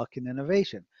between luck and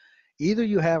innovation. Either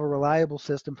you have a reliable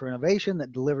system for innovation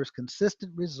that delivers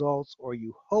consistent results, or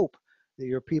you hope that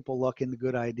your people luck into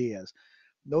good ideas.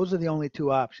 Those are the only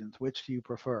two options. Which do you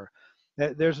prefer?"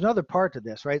 There's another part to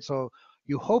this, right? So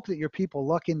you hope that your people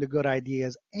luck into good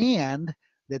ideas and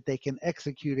that they can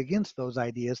execute against those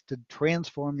ideas to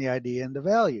transform the idea into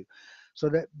value. So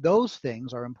that those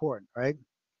things are important, right?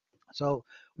 So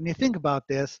when you think about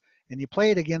this and you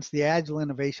play it against the Agile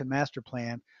Innovation Master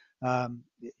Plan,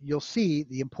 you'll see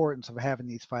the importance of having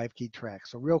these 5 key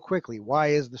tracks. So real quickly, why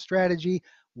is the strategy?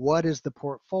 What is the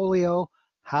portfolio?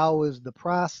 How is the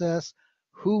process?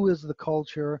 Who is the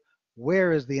culture?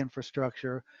 Where is the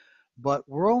infrastructure? But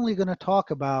we're only going to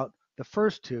talk about the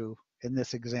first two in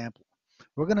this example.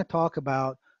 We're going to talk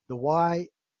about the why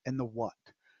and the what,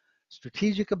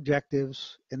 strategic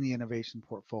objectives in the innovation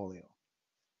portfolio.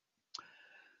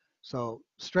 So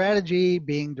strategy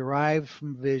being derived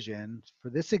from vision. For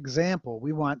this example,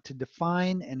 we want to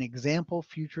define an example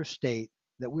future state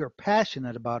that we are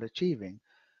passionate about achieving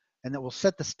and that will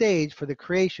set the stage for the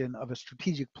creation of a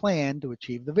strategic plan to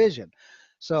achieve the vision.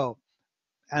 So,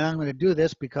 and I'm going to do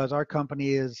this because our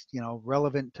company is,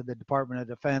 relevant to the Department of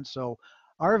Defense. So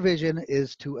our vision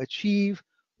is to achieve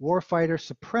warfighter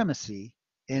supremacy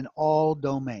in all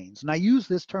domains. And I use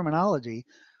this terminology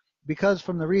because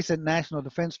from the recent National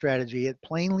Defense Strategy, it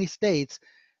plainly states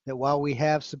that while we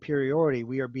have superiority,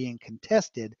 we are being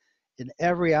contested in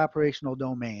every operational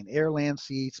domain, air, land,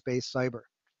 sea, space, cyber.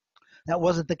 That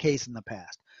wasn't the case in the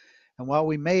past. And while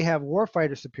we may have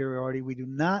warfighter superiority, we do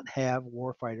not have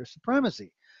warfighter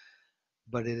supremacy.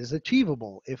 But it is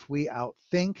achievable if we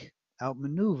outthink,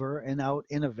 outmaneuver, and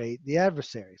out-innovate the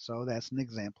adversary. So that's an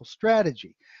example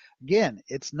strategy. Again,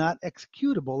 it's not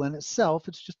executable in itself.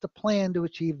 It's just a plan to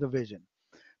achieve the vision.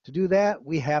 To do that,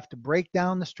 we have to break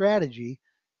down the strategy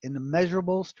into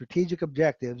measurable strategic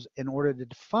objectives in order to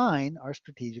define our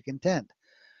strategic intent.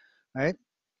 All right.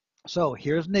 So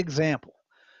here's an example.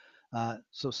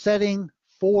 So setting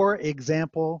 4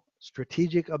 example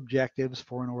strategic objectives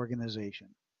for an organization.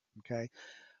 Okay.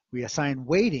 We assign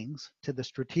weightings to the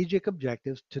strategic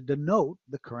objectives to denote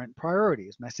the current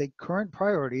priorities. And I say current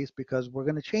priorities because we're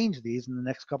going to change these in the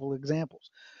next couple of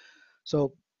examples.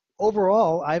 So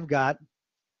overall, I've got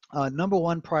number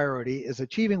 1 priority is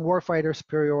achieving warfighter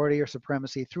superiority or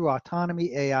supremacy through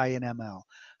autonomy, AI, and ML.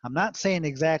 I'm not saying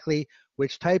exactly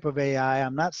which type of AI.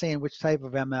 I'm not saying which type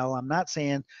of ML. I'm not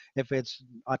saying if it's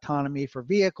autonomy for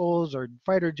vehicles or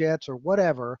fighter jets or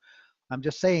whatever. I'm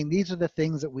just saying these are the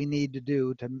things that we need to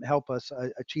do to help us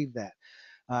achieve that.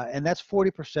 And that's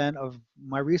 40% of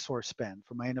my resource spend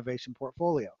for my innovation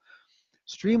portfolio.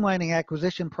 Streamlining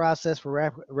acquisition process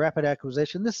for rapid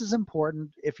acquisition. This is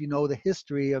important if you know the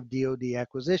history of DoD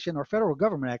acquisition or federal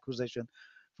government acquisition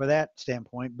for that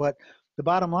standpoint. But the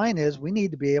bottom line is we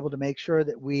need to be able to make sure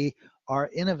that we are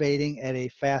innovating at a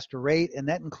faster rate, and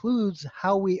that includes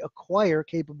how we acquire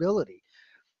capability.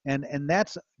 And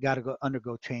that's got to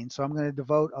undergo change. So I'm going to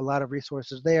devote a lot of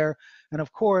resources there. And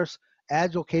of course,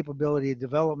 agile capability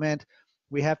development,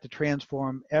 we have to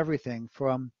transform everything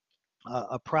from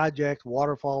a project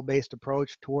waterfall-based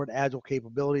approach toward agile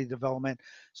capability development.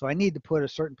 So I need to put a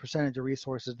certain percentage of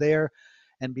resources there.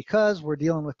 And because we're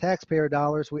dealing with taxpayer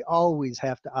dollars, we always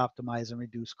have to optimize and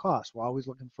reduce costs. We're always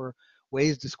looking for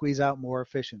ways to squeeze out more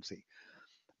efficiency.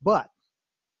 But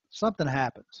something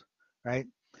happens, right?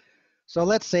 So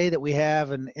let's say that we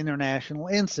have an international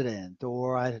incident,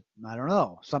 or I don't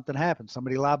know, something happens.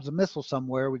 Somebody lobs a missile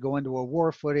somewhere. We go into a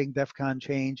war footing, DEFCON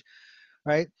change,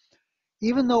 right?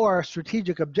 Even though our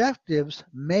strategic objectives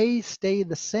may stay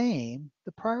the same,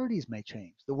 the priorities may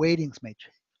change, the weightings may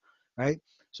change, right?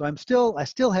 So I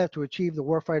still have to achieve the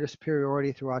warfighter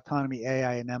superiority through autonomy,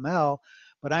 AI, and ML,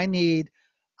 but I need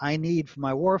for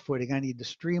my war footing, I need to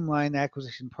streamline the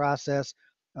acquisition process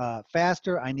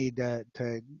faster. I need to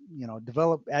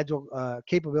develop agile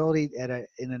capability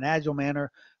in an agile manner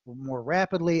more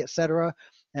rapidly, et cetera.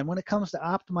 And when it comes to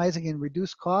optimizing and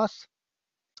reduce costs,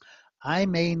 I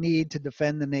may need to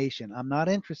defend the nation. I'm not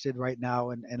interested right now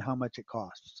in how much it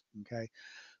costs. Okay.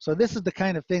 So this is the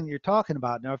kind of thing that you're talking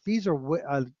about. Now, if these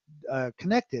are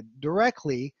connected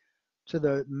directly to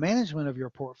the management of your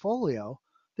portfolio,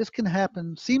 this can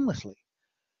happen seamlessly.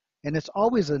 And it's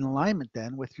always in alignment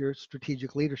then with your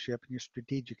strategic leadership and your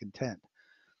strategic intent.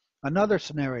 Another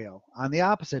scenario on the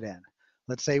opposite end.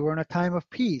 Let's say we're in a time of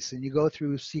peace and you go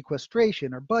through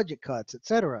sequestration or budget cuts, et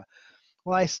cetera.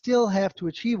 Well, I still have to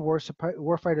achieve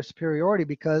warfighter superiority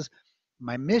because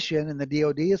my mission in the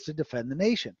DoD is to defend the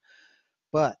nation.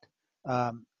 But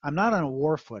I'm not on a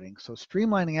war footing, so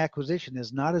streamlining acquisition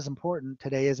is not as important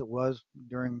today as it was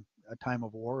during a time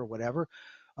of war or whatever.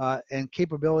 And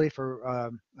capability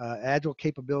for agile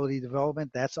capability development,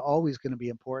 that's always going to be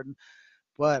important.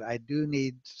 But I do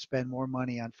need to spend more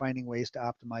money on finding ways to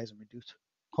optimize and reduce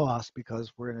costs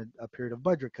because we're in a period of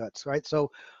budget cuts, right?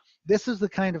 So this is the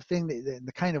kind of thing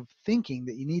the kind of thinking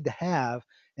that you need to have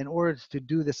in order to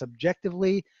do this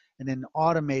objectively and in an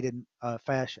automated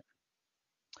fashion.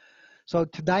 So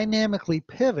to dynamically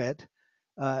pivot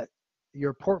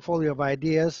your portfolio of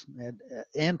ideas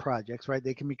and projects, right?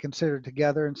 They can be considered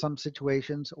together in some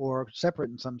situations or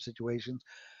separate in some situations,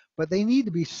 but they need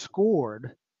to be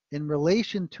scored in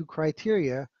relation to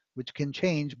criteria which can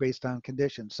change based on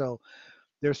conditions. So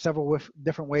there's several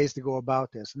different ways to go about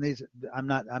this, and these I'm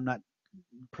not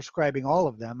prescribing all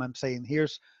of them. I'm saying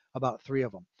here's about 3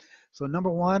 of them. So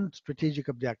number 1, strategic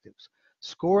objectives.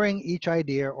 Scoring each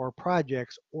idea or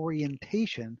project's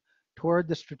orientation toward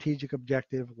the strategic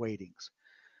objective weightings.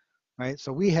 Right?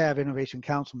 So we have innovation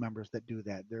council members that do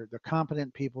that. They're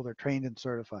competent people, they're trained and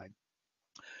certified.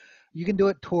 You can do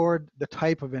it toward the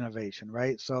type of innovation,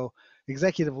 right? So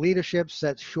executive leadership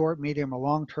sets short, medium, or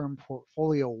long-term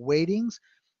portfolio weightings,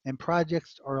 and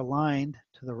projects are aligned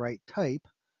to the right type,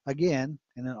 again,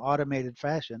 in an automated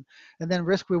fashion. And then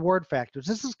risk reward factors.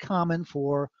 This is common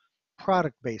for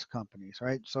product-based companies,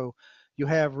 right? So you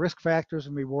have risk factors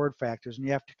and reward factors, and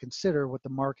you have to consider what the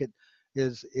market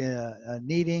is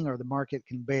needing or the market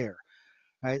can bear,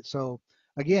 right? So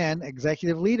again,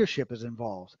 executive leadership is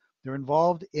involved. They're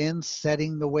involved in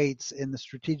setting the weights in the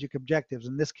strategic objectives,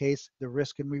 in this case, the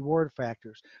risk and reward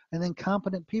factors. And then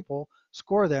competent people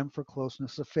score them for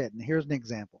closeness of fit. And here's an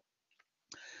example.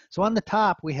 So on the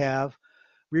top, we have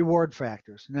reward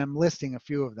factors, and I'm listing a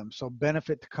few of them. So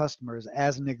benefit to customers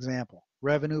as an example,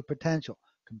 revenue potential,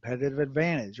 competitive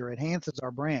advantage, or enhances our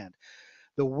brand.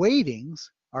 The weightings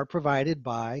are provided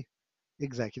by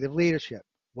executive leadership.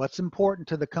 What's important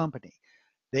to the company?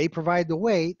 They provide the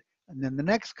weight, and then the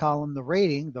next column, the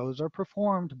rating, those are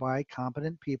performed by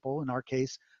competent people, in our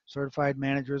case, certified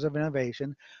managers of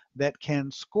innovation, that can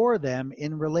score them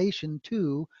in relation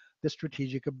to the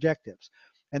strategic objectives.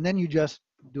 And then you just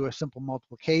do a simple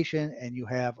multiplication and you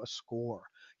have a score.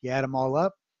 You add them all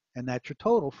up, and that's your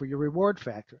total for your reward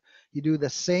factor. You do the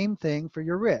same thing for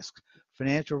your risks: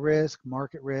 financial risk,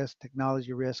 market risk,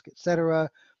 technology risk, etc.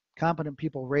 Competent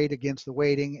people rate against the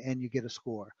weighting and you get a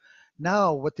score.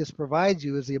 Now, what this provides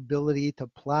you is the ability to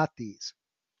plot these.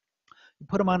 You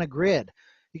put them on a grid.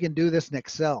 You can do this in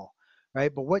Excel,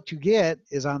 right? But what you get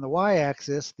is on the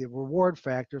y-axis, the reward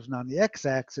factors, and on the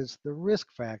x-axis, the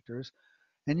risk factors.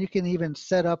 And you can even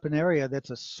set up an area that's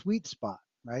a sweet spot,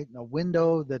 right? A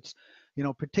window that's,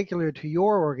 particular to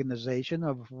your organization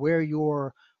of where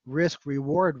your risk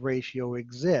reward ratio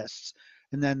exists.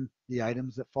 And then the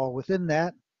items that fall within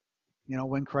that,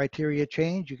 when criteria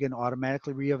change, you can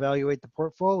automatically reevaluate the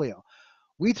portfolio.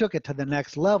 We took it to the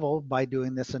next level by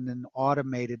doing this in an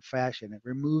automated fashion. It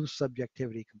removes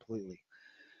subjectivity completely.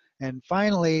 And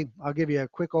finally, I'll give you a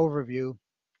quick overview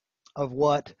of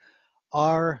what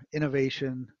our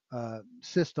innovation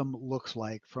system looks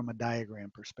like from a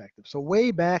diagram perspective. So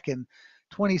way back in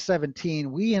 2017,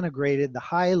 we integrated the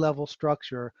high-level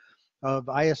structure of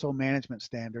ISO management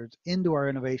standards into our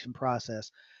innovation process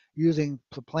using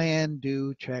the plan,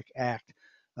 do, check, act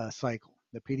cycle,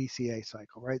 the PDCA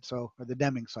cycle, right? So, or the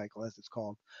Deming cycle, as it's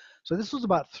called. So this was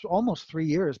about almost 3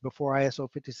 years before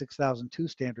ISO 56002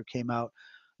 standard came out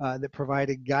that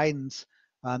provided guidance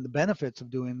on the benefits of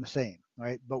doing the same,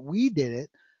 right? But we did it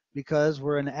because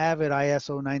we're an avid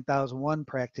ISO 9001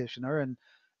 practitioner,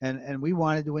 and we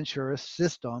wanted to ensure a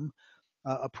system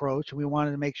approach. We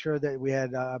wanted to make sure that we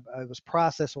had it was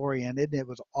process oriented, it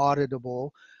was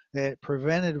auditable, that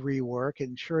prevented rework,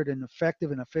 ensured an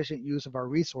effective and efficient use of our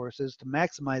resources to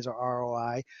maximize our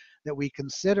ROI, that we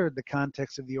considered the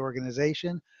context of the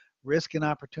organization, risk and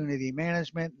opportunity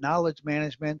management, knowledge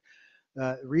management,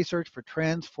 research for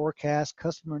trends, forecasts,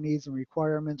 customer needs and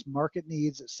requirements, market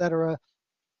needs, etc.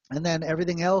 And then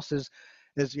everything else is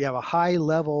you have a high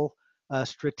level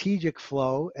strategic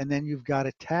flow, and then you've got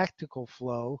a tactical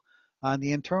flow on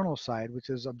the internal side, which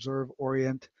is observe,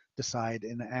 orient, decide,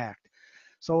 and act.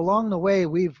 So along the way,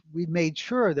 we've made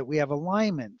sure that we have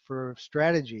alignment for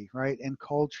strategy, right, and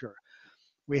culture.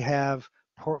 We have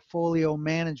portfolio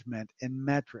management and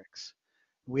metrics.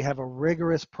 We have a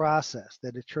rigorous process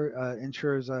that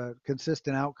ensures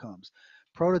consistent outcomes,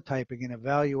 prototyping and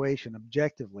evaluation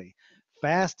objectively,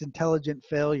 fast, intelligent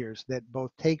failures that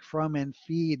both take from and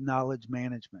feed knowledge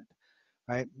management,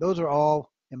 right? Those are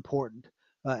all important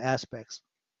aspects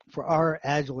for our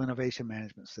Agile innovation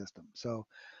management system. So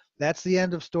that's the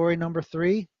end of story number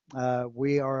 3.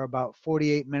 We are about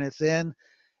 48 minutes in,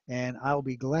 and I'll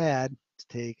be glad to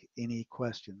take any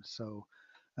questions. So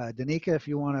Danica, if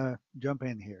you want to jump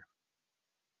in here.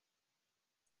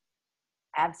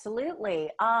 Absolutely.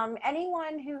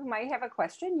 Anyone who might have a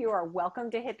question, you are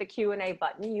welcome to hit the Q&A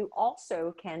button. You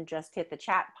also can just hit the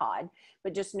chat pod,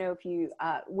 but just know if you,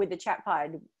 with the chat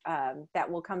pod, that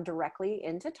will come directly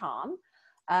into Tom.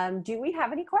 Do we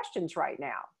have any questions right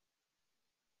now?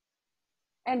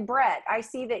 And Brett, I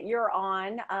see that you're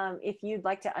on. If you'd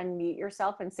like to unmute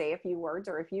yourself and say a few words,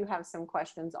 or if you have some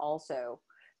questions also.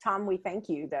 Tom, we thank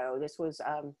you, though. This was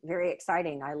very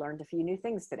exciting. I learned a few new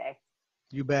things today.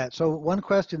 You bet. So one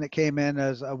question that came in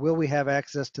is, will we have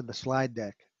access to the slide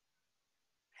deck?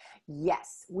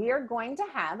 Yes, we are going to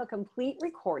have a complete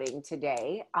recording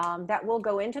today that will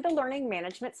go into the learning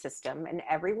management system, and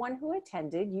everyone who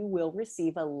attended, you will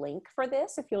receive a link for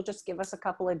this if you'll just give us a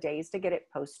couple of days to get it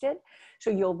posted.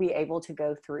 So you'll be able to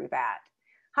go through that.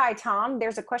 Hi, Tom.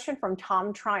 There's a question from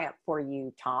Tom Triumph for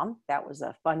you, Tom. That was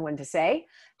a fun one to say.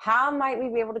 How might we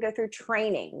be able to go through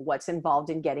training? What's involved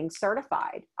in getting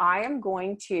certified? I am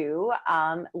going to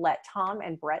let Tom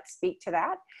and Brett speak to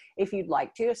that if you'd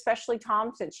like to, especially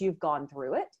Tom, since you've gone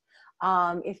through it.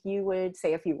 If you would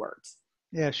say a few words.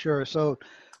 Yeah, sure. So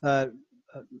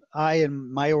I and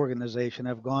my organization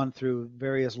have gone through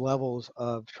various levels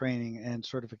of training and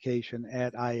certification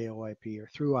at IAOIP or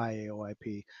through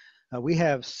IAOIP. We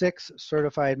have 6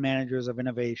 certified managers of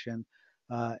innovation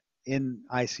in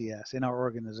ICS, in our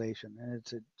organization, and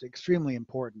it's extremely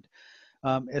important.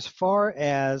 As far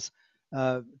as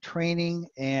training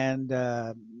and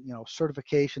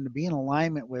certification to be in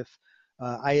alignment with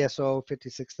ISO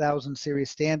 56000 series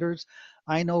standards,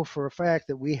 I know for a fact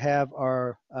that we have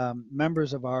our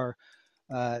members of our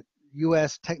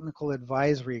U.S. Technical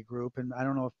Advisory Group, and I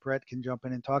don't know if Brett can jump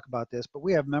in and talk about this, but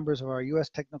we have members of our U.S.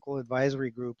 Technical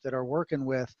Advisory Group that are working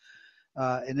with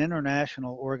an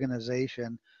international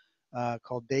organization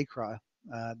called DACRA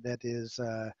that is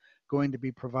going to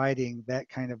be providing that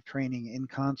kind of training in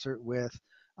concert with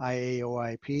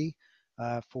IAOIP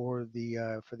for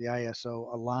the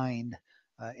ISO aligned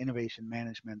innovation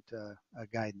management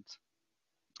guidance.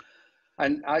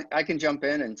 And I can jump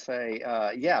in and say,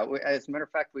 yeah, as a matter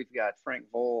of fact, we've got Frank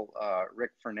Vole,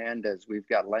 Rick Fernandez, we've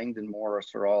got Langdon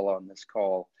Morris are all on this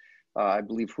call. I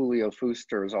believe Julio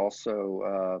Fuster is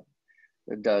also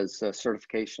does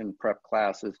certification prep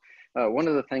classes. One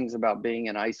of the things about being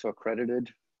an ISO accredited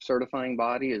certifying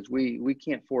body is we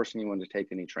can't force anyone to take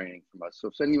any training from us. So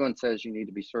if anyone says you need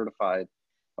to be certified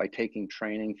by taking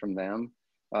training from them,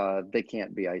 they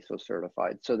can't be ISO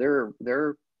certified. So there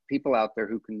are people out there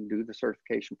who can do the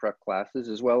certification prep classes,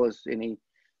 as well as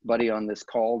anybody on this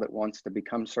call that wants to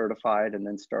become certified and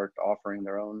then start offering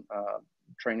their own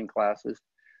training classes.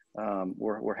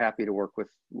 We're happy to work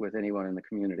with anyone in the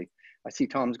community. I see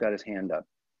Tom's got his hand up.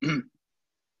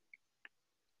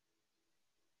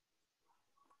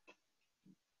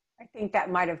 I think that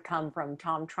might have come from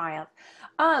Tom Triumph.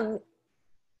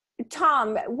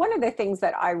 Tom, one of the things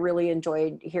that I really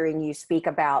enjoyed hearing you speak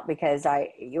about, because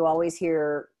you always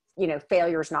hear,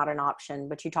 failure is not an option,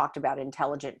 but you talked about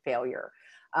intelligent failure,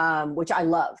 which I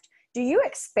loved. Do you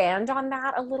expand on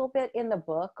that a little bit in the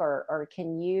book, or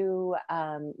can you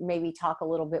maybe talk a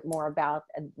little bit more about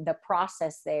the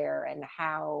process there and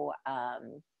how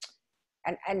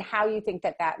and how you think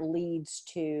that leads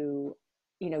to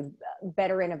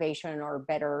better innovation or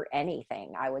better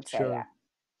anything, I would say. Sure.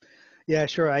 Yeah,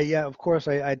 sure. Yeah, of course,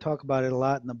 I talk about it a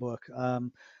lot in the book.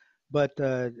 But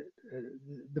the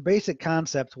basic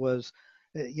concept was,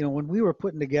 when we were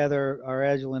putting together our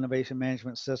Agile Innovation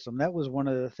Management System, that was one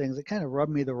of the things that kind of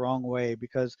rubbed me the wrong way,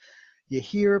 because you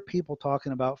hear people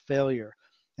talking about failure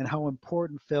and how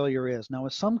important failure is. Now,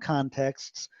 in some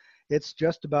contexts, it's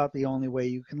just about the only way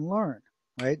you can learn,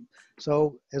 right?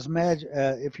 So,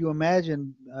 if you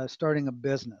imagine starting a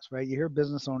business, right? You hear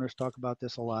business owners talk about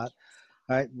this a lot.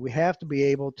 Right? We have to be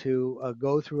able to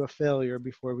go through a failure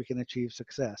before we can achieve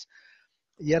success.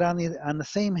 Yet on the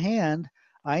same hand,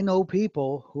 I know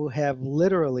people who have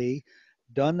literally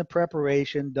done the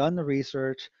preparation, done the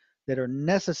research that are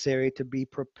necessary to be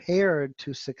prepared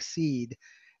to succeed,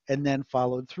 and then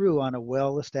followed through on a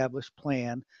well-established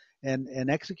plan and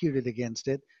executed against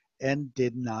it, and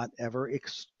did not ever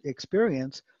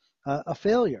experience a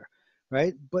failure,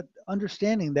 right? But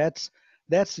understanding that's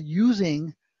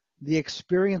using the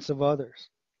experience of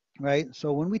others, right?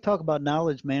 So when we talk about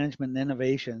knowledge management and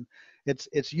innovation,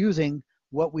 it's using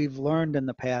what we've learned in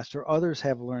the past or others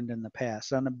have learned in the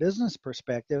past. On a business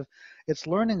perspective, it's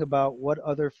learning about what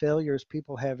other failures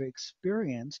people have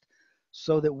experienced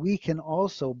so that we can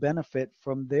also benefit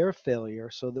from their failure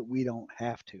so that we don't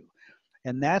have to.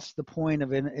 And that's the point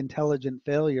of intelligent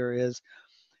failure, is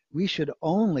we should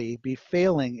only be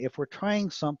failing if we're trying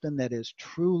something that is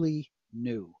truly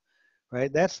new,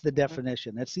 right? That's the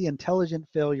definition. That's the intelligent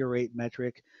failure rate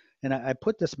metric. And I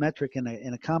put this metric in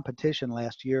a competition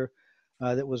last year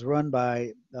that was run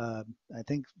by, I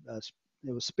think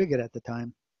it was Spigot at the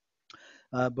time.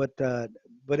 But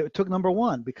it took number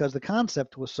one because the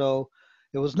concept was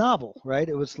it was novel, right?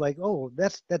 It was like, oh,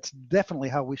 that's definitely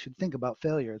how we should think about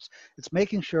failure. It's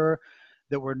making sure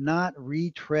that we're not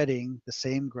retreading the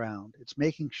same ground. It's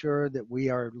making sure that we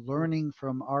are learning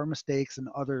from our mistakes and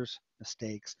others'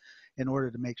 mistakes in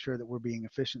order to make sure that we're being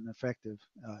efficient and effective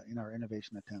in our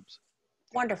innovation attempts.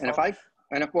 And Wonderful.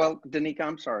 well, Danica,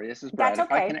 I'm sorry, this is Brad. That's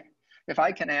okay. If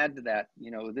I can add to that,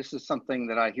 this is something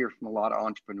that I hear from a lot of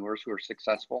entrepreneurs who are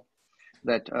successful,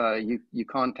 that you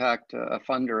contact a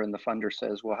funder and the funder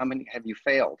says, well, how many have you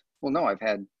failed? Well, no, I've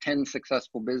had 10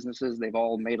 successful businesses. They've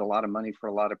all made a lot of money for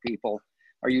a lot of people.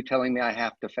 Are you telling me I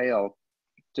have to fail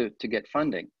to get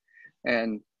funding?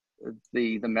 And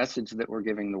the message that we're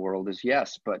giving the world is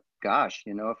yes, but gosh,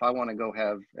 if I want to go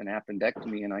have an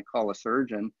appendectomy and I call a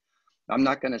surgeon, I'm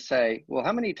not going to say, well,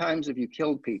 how many times have you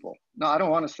killed people? No, I don't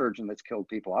want a surgeon that's killed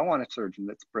people. I want a surgeon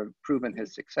that's proven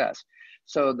his success.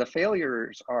 So the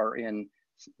failures are in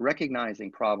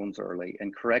recognizing problems early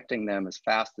and correcting them as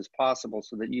fast as possible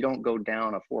so that you don't go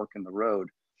down a fork in the road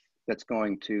that's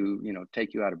going to,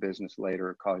 take you out of business later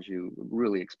or cause you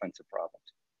really expensive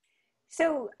problems.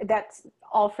 So that's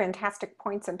all fantastic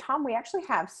points. And Tom, we actually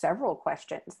have several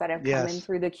questions that have come in Yes,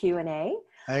 through the Q&A.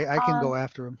 I can go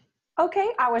after them. Okay,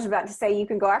 I was about to say you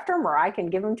can go after them or I can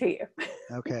give them to you.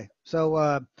 Okay,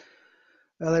 so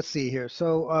let's see here.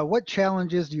 So what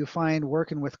challenges do you find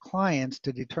working with clients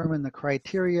to determine the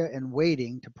criteria and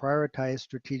weighting to prioritize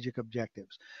strategic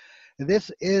objectives? And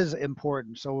this is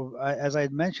important. So as I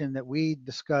had mentioned that we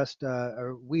discussed,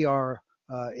 or we are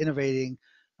innovating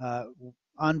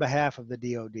on behalf of the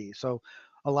DoD. So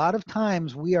a lot of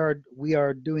times we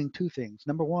are doing two things.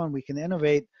 Number one, we can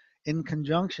innovate in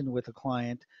conjunction with a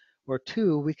client, or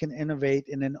two, we can innovate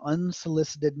in an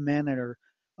unsolicited manner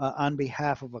on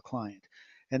behalf of a client.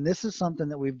 And this is something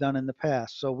that we've done in the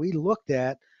past. So we looked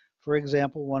at, for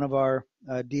example, one of our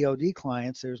DoD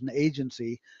clients. There's an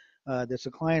agency that's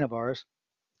a client of ours.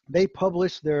 They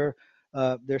publish their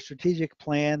strategic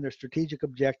plan, their strategic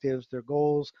objectives, their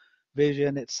goals,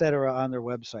 vision, etc., on their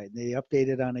website. They update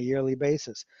it on a yearly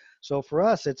basis. So for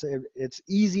us, it's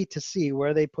easy to see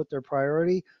where they put their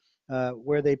priority,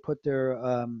 where they put their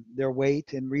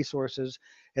weight and resources,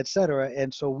 etc.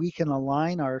 And so we can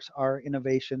align our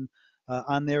innovation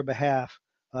on their behalf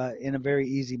in a very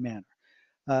easy manner.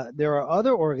 There are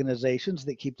other organizations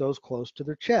that keep those close to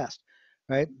their chest,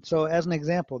 right? So as an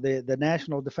example, the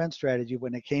National Defense Strategy,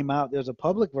 when it came out, there's a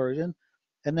public version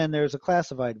and then there's a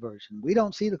classified version. We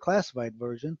don't see the classified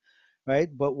version, right?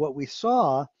 But what we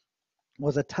saw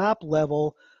was a top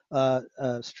level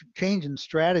change in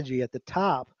strategy at the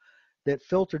top that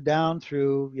filtered down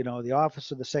through, the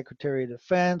Office of the Secretary of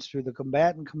Defense, through the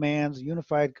combatant commands,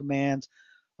 unified commands,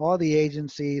 all the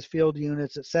agencies, field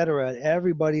units, et cetera.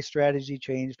 Everybody's strategy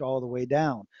changed all the way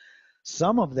down.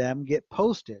 Some of them get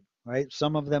posted, right?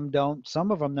 Some of them don't.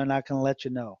 Some of them they're not going to let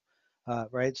you know,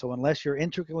 right? So unless you're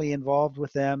intricately involved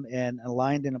with them and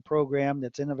aligned in a program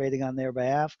that's innovating on their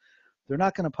behalf, they're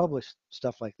not going to publish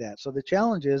stuff like that. So the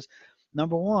challenge is,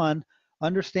 number one,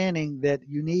 understanding that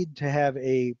you need to have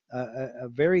a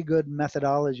very good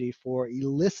methodology for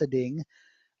eliciting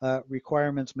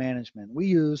requirements management. We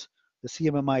use the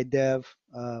CMMI dev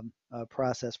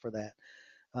process for that.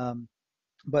 Um,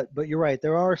 but you're right.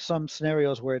 There are some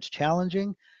scenarios where it's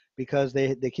challenging because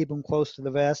they keep them close to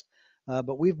the vest.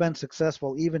 But we've been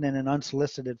successful even in an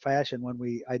unsolicited fashion when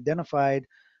we identified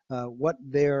what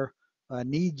their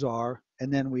needs are,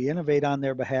 and then we innovate on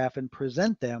their behalf and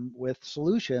present them with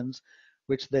solutions,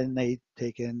 which then they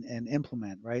take in and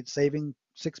implement. Right, saving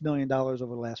 $6 million over the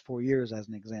last 4 years, as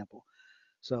an example.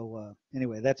 So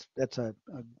anyway, that's a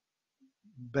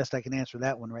best I can answer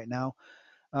that one right now.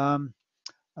 Um,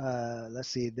 let's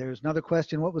see. There's another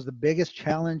question. What was the biggest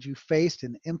challenge you faced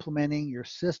in implementing your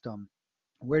system?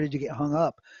 Where did you get hung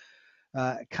up?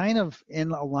 Kind of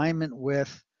in alignment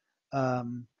with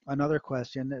another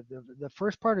question. The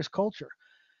first part is culture.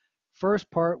 First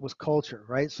part was culture,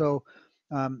 right? So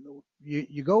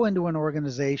you go into an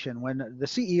organization. When the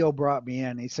CEO brought me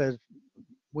in, he says,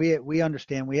 we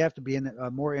understand we have to be in a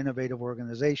more innovative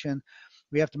organization.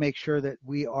 We have to make sure that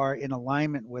we are in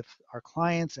alignment with our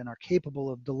clients and are capable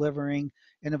of delivering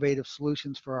innovative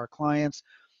solutions for our clients.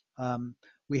 Um,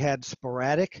 we had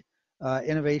sporadic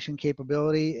innovation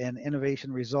capability and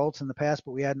innovation results in the past,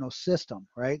 but we had no system,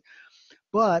 right?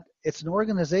 But it's an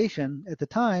organization at the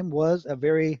time was a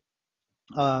very,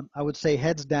 I would say,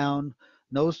 heads down,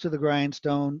 nose to the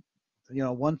grindstone,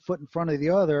 one foot in front of the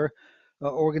other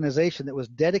organization that was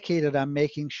dedicated on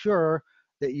making sure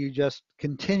that you just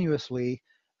continuously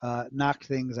knock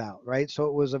things out, right? So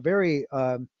it was a very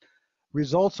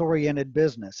results-oriented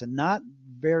business and not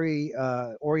very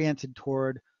oriented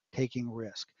toward taking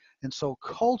risk. And so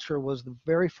culture was the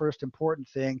very first important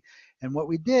thing. And what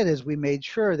we did is we made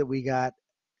sure that we got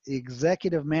the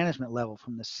executive management level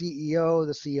from the CEO,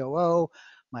 the COO,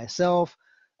 myself,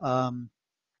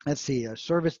 let's see,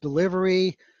 service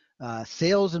delivery,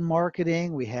 sales and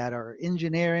marketing. We had our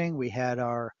engineering. We had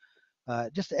our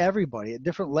just everybody at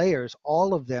different layers.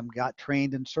 All of them got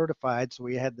trained and certified, so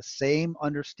we had the same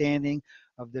understanding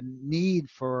of the need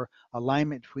for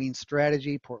alignment between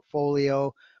strategy,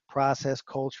 portfolio, process,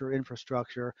 culture,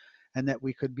 infrastructure, and that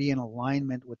we could be in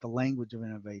alignment with the language of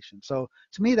innovation. So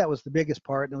to me, that was the biggest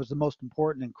part, and it was the most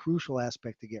important and crucial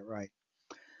aspect to get right.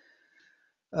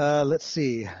 Let's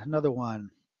see, another one.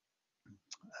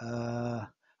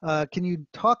 Can you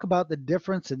talk about the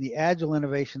difference in the Agile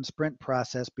innovation sprint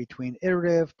process between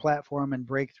iterative, platform, and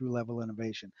breakthrough level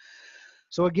innovation?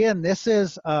 So again, this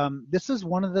is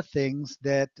one of the things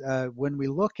that when we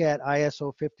look at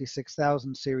ISO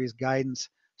 56000 series guidance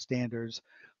standards,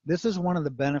 this is one of the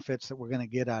benefits that we're going to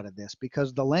get out of this,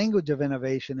 because the language of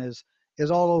innovation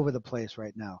is all over the place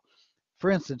right now. For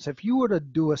instance, if you were to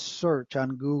do a search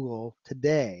on Google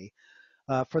today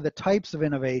for the types of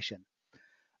innovation,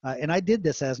 and I did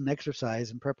this as an exercise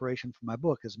in preparation for my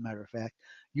book, as a matter of fact,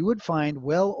 you would find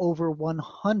well over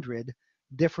 100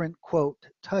 different, quote,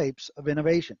 types of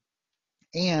innovation.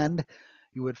 And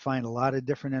you would find a lot of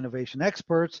different innovation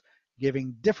experts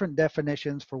giving different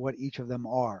definitions for what each of them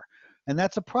are. And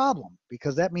that's a problem,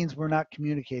 because that means we're not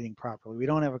communicating properly. We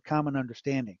don't have a common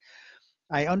understanding.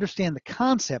 I understand the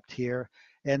concept here,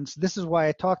 and this is why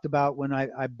I talked about when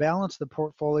I balance the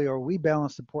portfolio, or we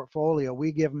balance the portfolio,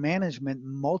 we give management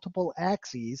multiple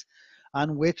axes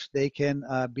on which they can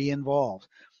be involved.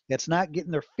 It's not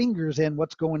getting their fingers in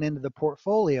what's going into the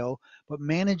portfolio, but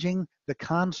managing the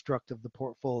construct of the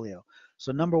portfolio.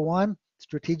 So number one,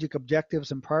 strategic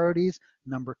objectives and priorities.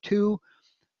 Number two,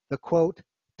 the quote,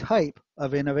 type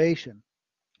of innovation,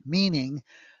 meaning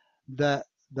the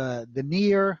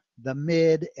near, the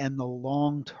mid, and the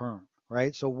long term,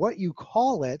 right? So what you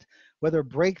call it, whether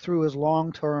breakthrough is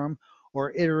long term,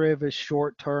 or iterative is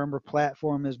short term, or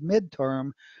platform is mid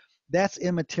term, that's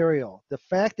immaterial. The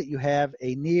fact that you have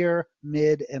a near,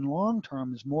 mid, and long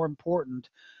term is more important,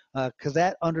 because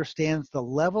that understands the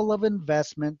level of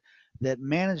investment that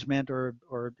management or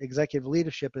executive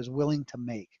leadership is willing to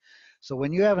make. So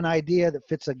when you have an idea that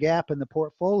fits a gap in the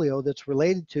portfolio that's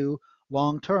related to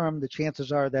long term, the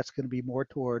chances are that's going to be more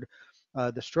toward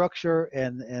the structure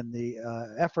and the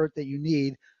effort that you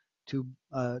need to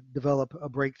develop a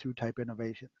breakthrough type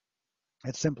innovation.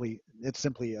 It's simply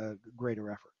a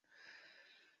greater effort.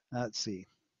 Let's see,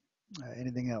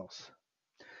 anything else?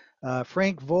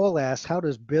 Frank Voll asks, how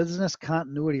does business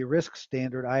continuity risk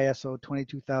standard ISO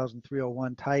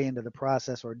 22301 tie into the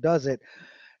process, or does it?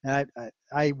 And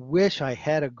I wish I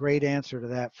had a great answer to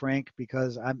that, Frank,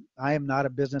 because I am not a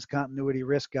business continuity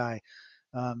risk guy,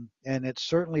 and it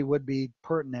certainly would be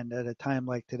pertinent at a time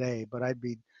like today. But I'd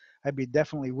be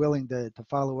definitely willing to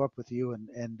follow up with you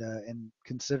and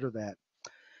consider that.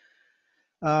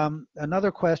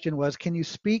 Another question was, can you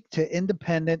speak to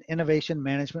independent innovation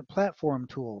management platform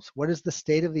tools? What is the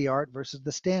state of the art versus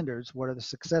the standards? What are the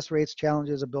success rates,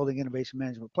 challenges of building innovation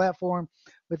management platform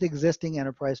with existing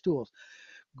enterprise tools?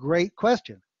 Great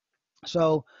question.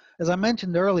 So as I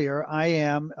mentioned earlier, I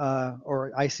am,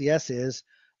 or ICS is,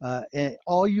 an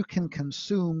all you can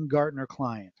consume Gartner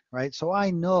client, right? So I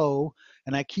know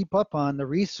and I keep up on the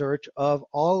research of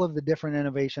all of the different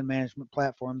innovation management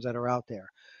platforms that are out there.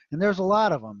 And there's a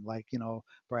lot of them, like,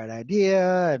 Bright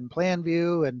Idea and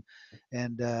PlanView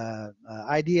and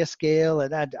Idea Scale.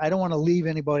 And I don't want to leave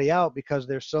anybody out because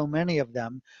there's so many of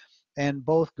them. And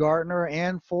both Gartner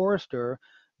and Forrester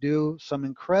do some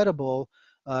incredible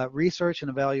research and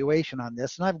evaluation on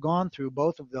this. And I've gone through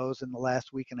both of those in the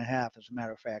last week and a half, as a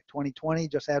matter of fact. 2020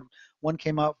 just had one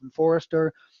came out from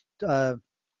Forrester. I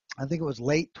think it was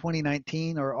late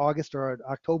 2019 or August or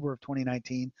October of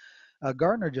 2019.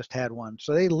 Gartner just had one.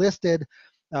 So they listed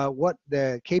what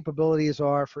the capabilities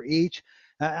are for each.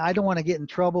 I don't want to get in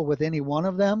trouble with any one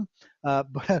of them,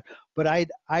 but I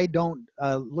don't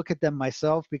look at them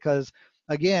myself because,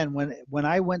 again, when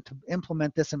I went to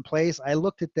implement this in place, I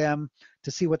looked at them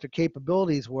to see what their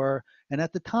capabilities were. And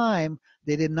at the time,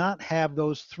 they did not have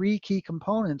those three key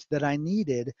components that I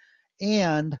needed.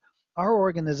 And our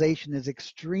organization is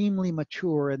extremely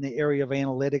mature in the area of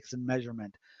analytics and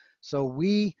measurement. So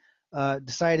we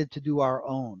decided to do our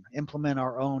own, implement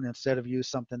our own instead of use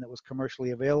something that was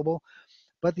commercially available.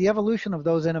 But the evolution of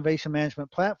those innovation management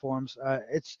platforms,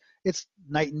 it's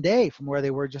night and day from where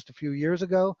they were just a few years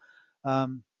ago.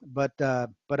 But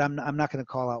I'm not going to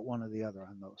call out one or the other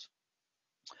on those.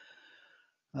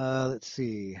 Let's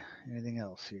see, anything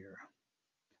else here?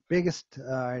 Biggest,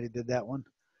 I already did that one.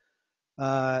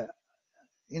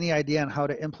 Any idea on how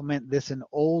to implement this in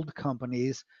old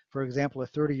companies? For example, a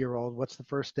 30-year-old, what's the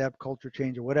first step, culture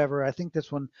change or whatever? I think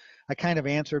this one I kind of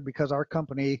answered because our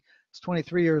company is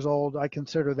 23 years old. I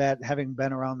consider that having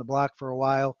been around the block for a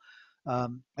while.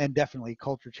 And definitely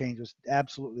culture change was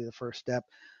absolutely the first step.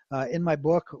 In my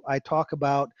book, I talk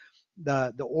about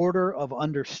the order of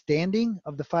understanding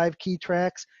of the 5 key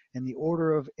tracks and the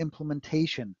order of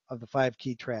implementation of the 5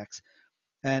 key tracks.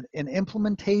 And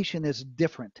implementation is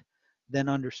different than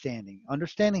understanding.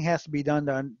 Understanding has to be done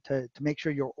to make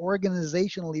sure you're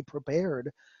organizationally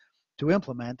prepared to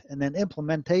implement. And then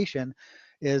implementation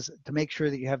is to make sure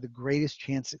that you have the greatest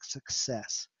chance of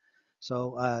success.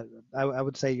 So I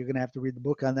would say you're going to have to read the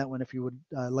book on that one if you would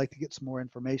like to get some more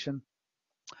information.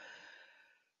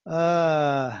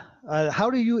 How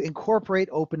do you incorporate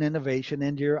open innovation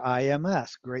into your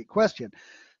IMS? Great question.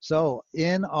 So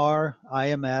in our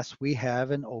IMS, we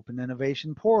have an open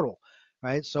innovation portal,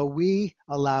 right? So we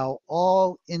allow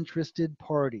all interested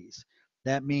parties.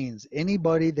 That means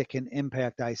anybody that can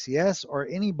impact ICS or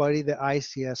anybody that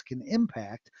ICS can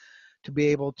impact to be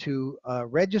able to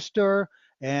register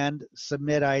and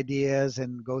submit ideas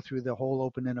and go through the whole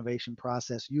open innovation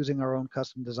process using our own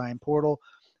custom design portal.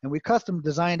 And we custom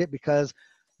designed it because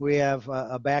we have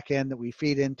a back end that we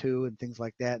feed into and things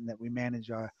like that, and that we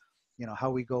manage our,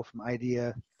 how we go from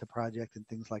idea to project and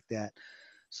things like that.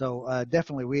 So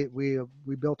definitely we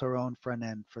built our own front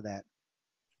end for that.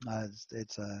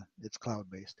 It's cloud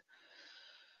based.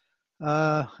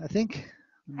 I think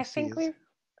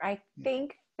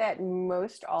that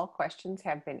most all questions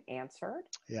have been answered.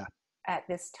 Yeah. At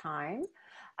this time,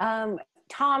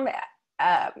 Tom.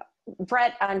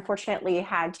 Brett unfortunately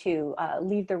had to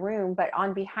leave the room, but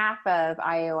on behalf of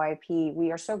IOIP,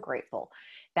 we are so grateful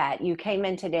that you came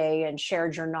in today and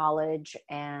shared your knowledge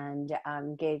and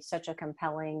gave such a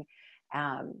compelling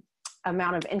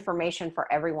amount of information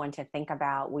for everyone to think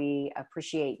about. We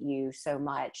appreciate you so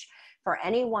much. For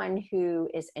anyone who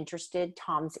is interested,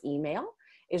 Tom's email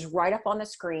is right up on the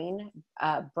screen,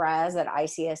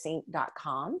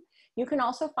 braz@icsinc.com. You can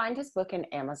also find his book in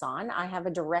Amazon. I have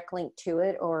a direct link to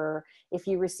it, or if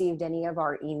you received any of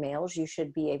our emails, you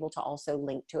should be able to also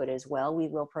link to it as well. We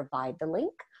will provide the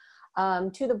link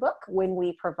to the book when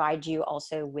we provide you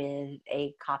also with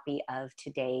a copy of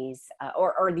today's,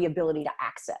 or the ability to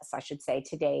access, I should say,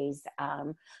 today's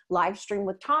live stream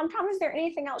with Tom. Tom, is there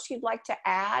anything else you'd like to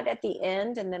add at the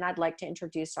end? And then I'd like to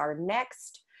introduce our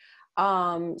next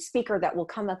speaker that will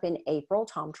come up in April,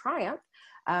 Tom Triumph.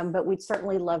 But we'd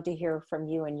certainly love to hear from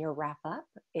you and your wrap up.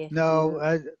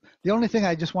 The only thing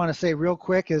I just want to say real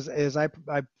quick is I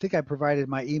think I provided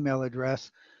my email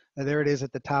address. There it is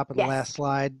at the top of the last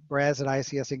slide,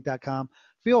 braz@icsinc.com.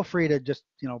 Feel free to just,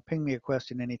 ping me a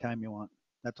question anytime you want.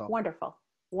 That's all. Wonderful.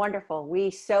 Wonderful.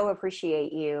 We so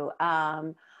appreciate you.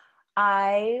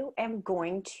 I am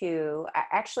going to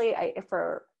actually,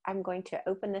 I'm going to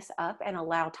open this up and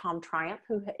allow Tom Triumph,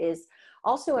 who is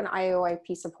also an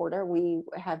IOIP supporter. We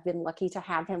have been lucky to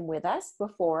have him with us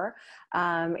before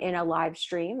in a live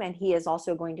stream, and he is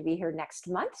also going to be here next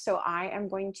month. So I am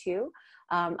going to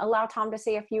allow Tom to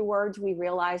say a few words. We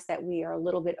realize that we are a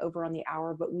little bit over on the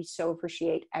hour, but we so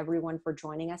appreciate everyone for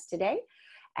joining us today.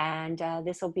 And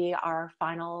this will be our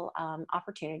final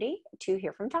opportunity to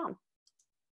hear from Tom.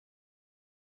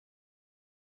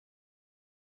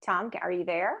 Tom, are you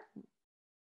there?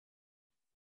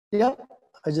 Yep.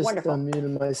 I just Wonderful.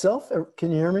 unmuted myself. Can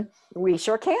you hear me? We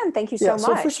sure can. Thank you so much.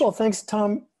 So first of all, thanks,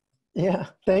 Tom. Yeah,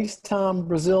 thanks, Tom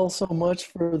Brazil, so much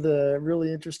for the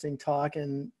really interesting talk,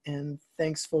 and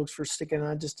thanks, folks, for sticking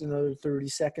on just another 30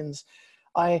 seconds.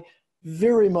 I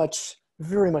very much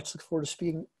look forward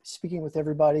to speaking with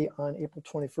everybody on April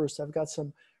 21st. I've got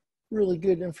some really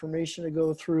good information to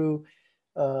go through.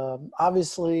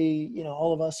 Obviously,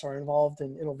 all of us are involved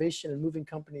in innovation and moving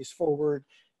companies forward.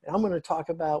 And I'm going to talk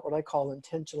about what I call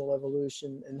intentional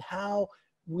evolution and how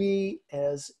we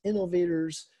as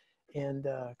innovators and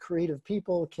creative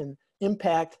people can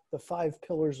impact the 5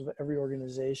 pillars of every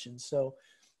organization. So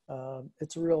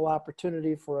it's a real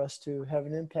opportunity for us to have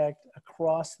an impact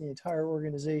across the entire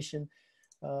organization.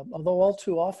 Although all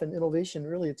too often innovation,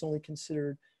 really, it's only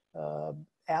considered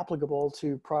applicable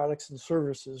to products and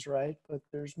services, right? But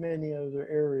there's many other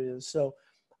areas. So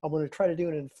I'm going to try to do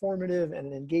an informative and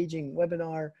an engaging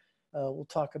webinar. We'll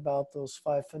talk about those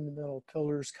 5 fundamental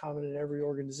pillars common in every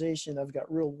organization. I've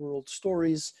got real world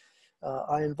stories.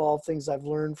 I involve things I've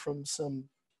learned from some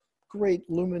great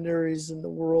luminaries in the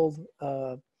world.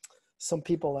 Some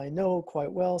people I know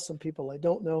quite well, some people I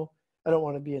don't know. I don't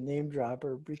want to be a name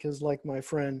dropper because, like my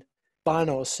friend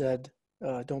Bono said,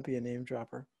 don't be a name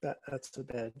dropper. That's a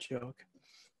bad joke.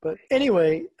 But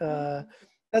anyway,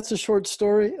 that's a short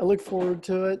story. I look forward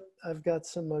to it. I've got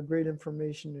some great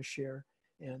information to share.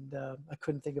 And I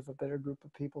couldn't think of a better group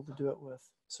of people to do it with.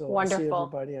 So Wonderful. I'll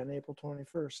see everybody on April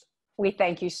 21st. We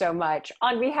thank you so much.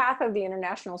 On behalf of the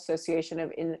International Association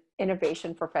of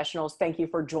Innovation Professionals, thank you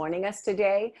for joining us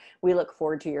today. We look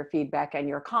forward to your feedback and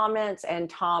your comments. And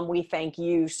Tom, we thank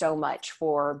you so much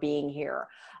for being here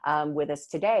with us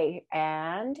today.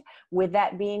 And with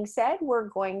that being said, we're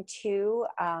going to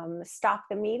stop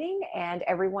the meeting. And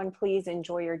everyone, please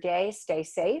enjoy your day, stay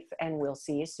safe, and we'll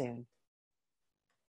see you soon.